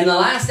 And the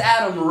last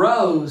Adam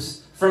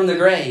rose from the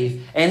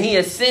grave. And he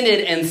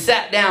ascended and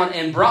sat down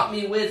and brought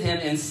me with him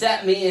and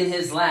set me in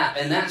his lap.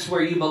 And that's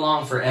where you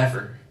belong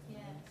forever.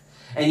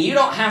 And you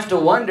don't have to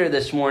wonder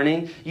this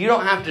morning. You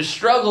don't have to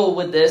struggle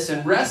with this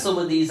and wrestle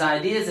with these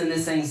ideas and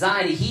this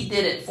anxiety. He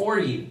did it for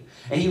you.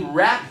 And he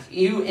wrapped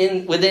you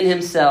in within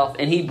himself.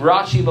 And he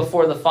brought you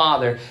before the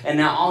Father. And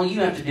now all you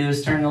have to do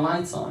is turn the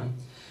lights on.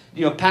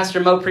 You know, Pastor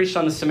Mo preached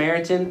on the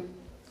Samaritan,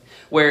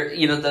 where,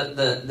 you know,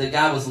 the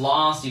guy was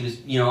lost. He was,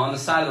 you know, on the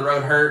side of the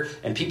road hurt.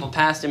 And people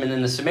passed him. And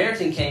then the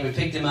Samaritan came and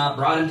picked him up,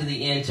 brought him to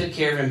the inn, took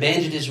care of him,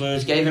 bandaged his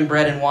wounds, gave him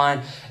bread and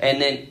wine,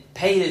 and then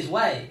paid his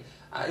way.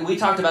 We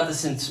talked about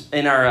this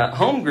in our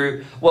home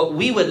group. What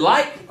we would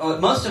like,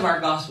 what most of our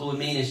gospel would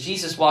mean is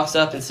Jesus walks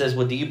up and says,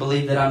 well, do you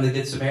believe that I'm the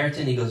Good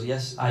Samaritan? He goes,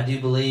 yes, I do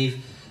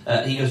believe.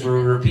 He goes, well,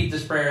 repeat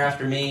this prayer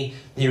after me.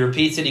 He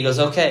repeats it. He goes,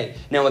 okay,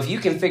 now if you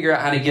can figure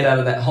out how to get out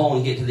of that hole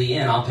and get to the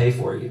inn, I'll pay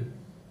for you.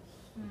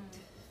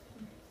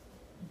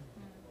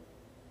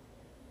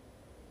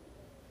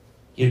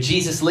 You know,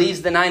 Jesus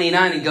leaves the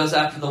 99 and goes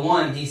after the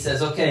one. He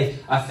says, okay,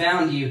 I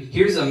found you.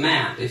 Here's a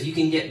map. If you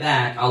can get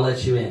back, I'll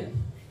let you in.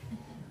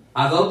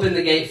 I've opened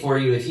the gate for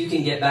you. If you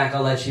can get back,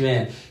 I'll let you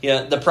in. You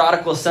know, the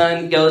prodigal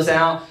son goes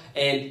out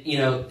and, you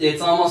know,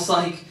 it's almost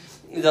like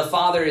the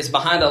father is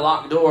behind a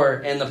locked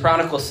door and the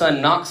prodigal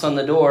son knocks on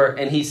the door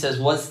and he says,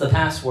 what's the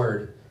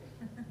password?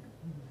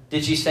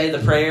 Did you say the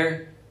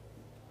prayer?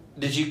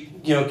 Did you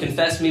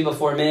confess me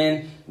before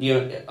men?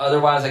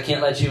 Otherwise I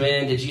can't let you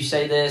in. Did you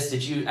say this?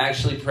 Did you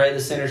actually pray the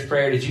sinner's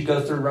prayer? Did you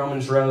go through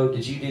Romans Road?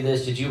 Did you do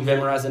this? Did you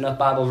memorize enough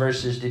Bible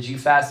verses? Did you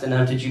fast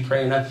enough? Did you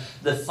pray enough?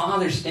 The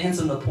father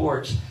stands on the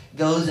porch,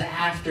 goes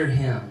after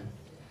him,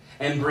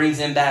 and brings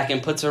him back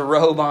and puts a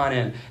robe on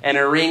him and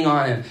a ring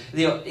on him.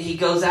 He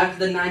goes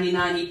after the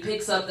 99. He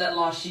picks up that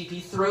lost sheep. He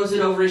throws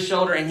it over his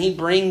shoulder and he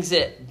brings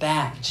it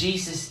back.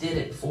 Jesus did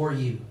it for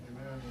you.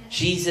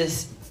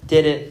 Jesus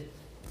did it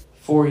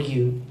for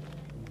you.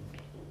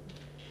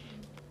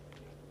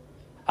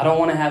 I don't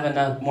want to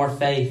have more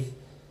faith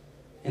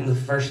in the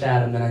first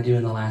Adam than I do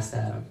in the last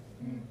Adam.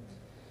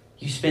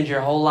 You spend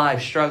your whole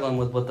life struggling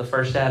with what the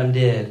first Adam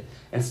did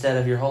instead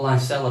of your whole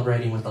life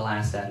celebrating what the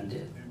last Adam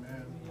did.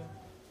 Amen.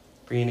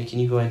 Brianna, can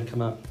you go ahead and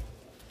come up?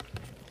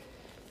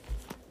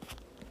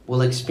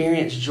 will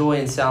experience joy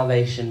and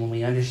salvation when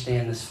we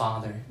understand this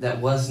Father that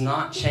was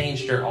not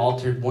changed or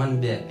altered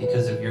one bit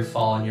because of your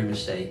fall and your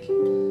mistake. You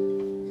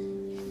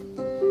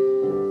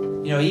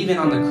know, even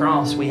on the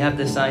cross, we have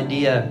this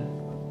idea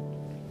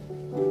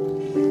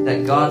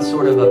that God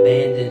sort of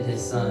abandoned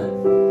his son.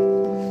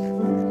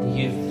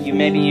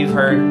 Maybe you've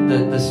heard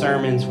the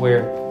sermons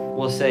where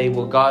we'll say,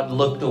 well, God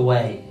looked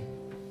away.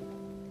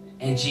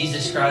 And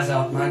Jesus cries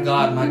out, my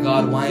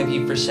God, why have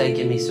you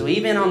forsaken me? So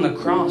even on the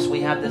cross, we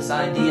have this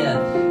idea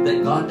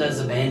that God does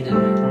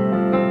abandonment.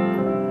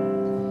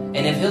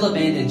 And if he'll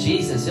abandon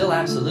Jesus, he'll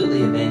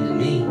absolutely abandon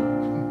me.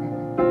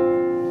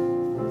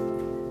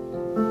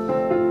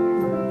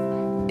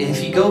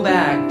 If you go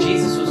back,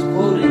 Jesus was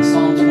quoting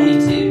Psalm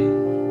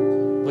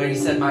 22, where he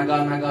said, my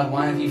God,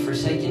 why have you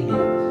forsaken me?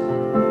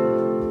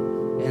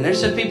 And there's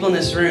some people in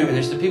this room, and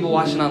there's some people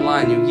watching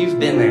online, you've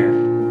been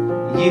there.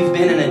 You've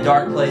been in a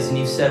dark place and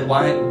you've said,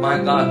 why, my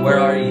God, where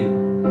are you?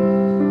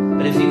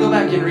 But if you go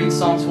back and read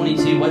Psalm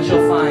 22, what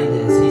you'll find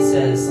is he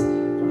says,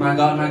 my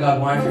God,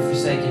 why have you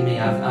forsaken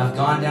me? I've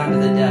gone down to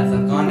the depth.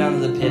 I've gone down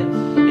to the pit.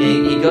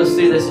 He goes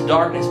through this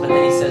darkness, but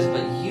then he says,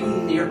 but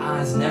your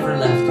eyes never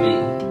left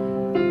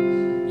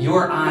me.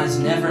 Your eyes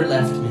never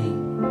left me.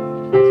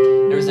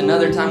 There was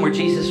another time where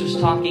Jesus was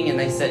talking and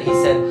he said,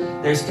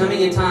 there's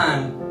coming a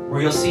time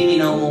where you'll see me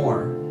no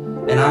more.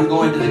 And I'm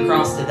going to the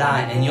cross to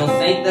die. And you'll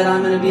think that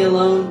I'm going to be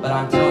alone, but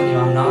I'm telling you,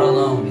 I'm not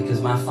alone because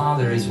my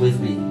Father is with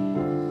me.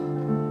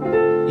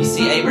 You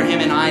see Abraham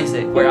and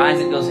Isaac, where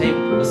Isaac goes, hey,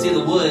 we'll see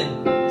the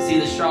wood,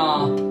 see the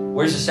straw.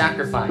 Where's the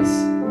sacrifice?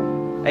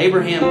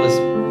 Abraham was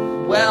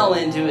well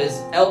into his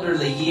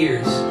elderly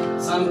years.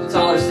 Some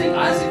scholars think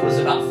Isaac was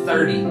about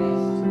 30.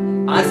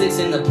 Isaac's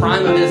in the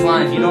prime of his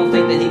life. You don't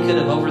think that he could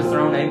have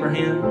overthrown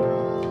Abraham?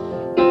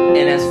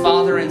 And as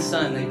father and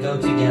son, they go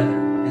together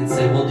and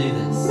say, we'll do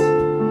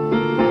this.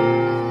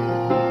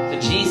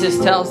 Jesus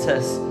tells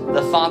us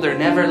the Father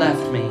never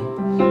left me.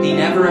 He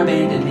never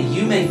abandoned me.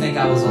 You may think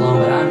I was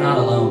alone, but I'm not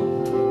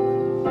alone.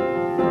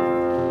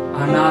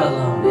 I'm not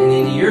alone. And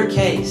in your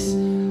case,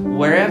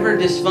 wherever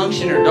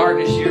dysfunction or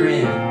darkness you're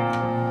in,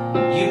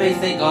 you may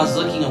think God's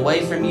looking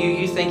away from you.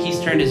 You think he's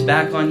turned his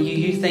back on you.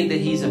 You think that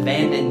he's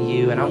abandoned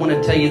you. And I want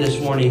to tell you this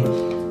morning,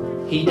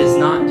 he does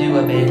not do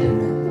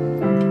abandonment.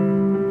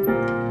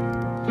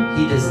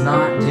 He does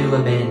not do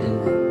abandonment.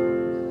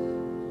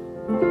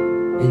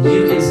 And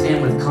you can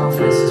stand with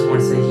confidence this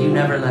morning and say, you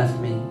never left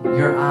me.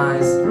 Your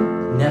eyes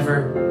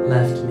never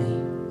left me.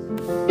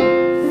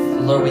 So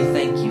Lord, we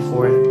thank you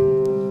for it.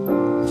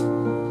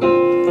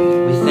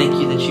 We thank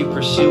you that you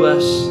pursue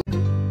us.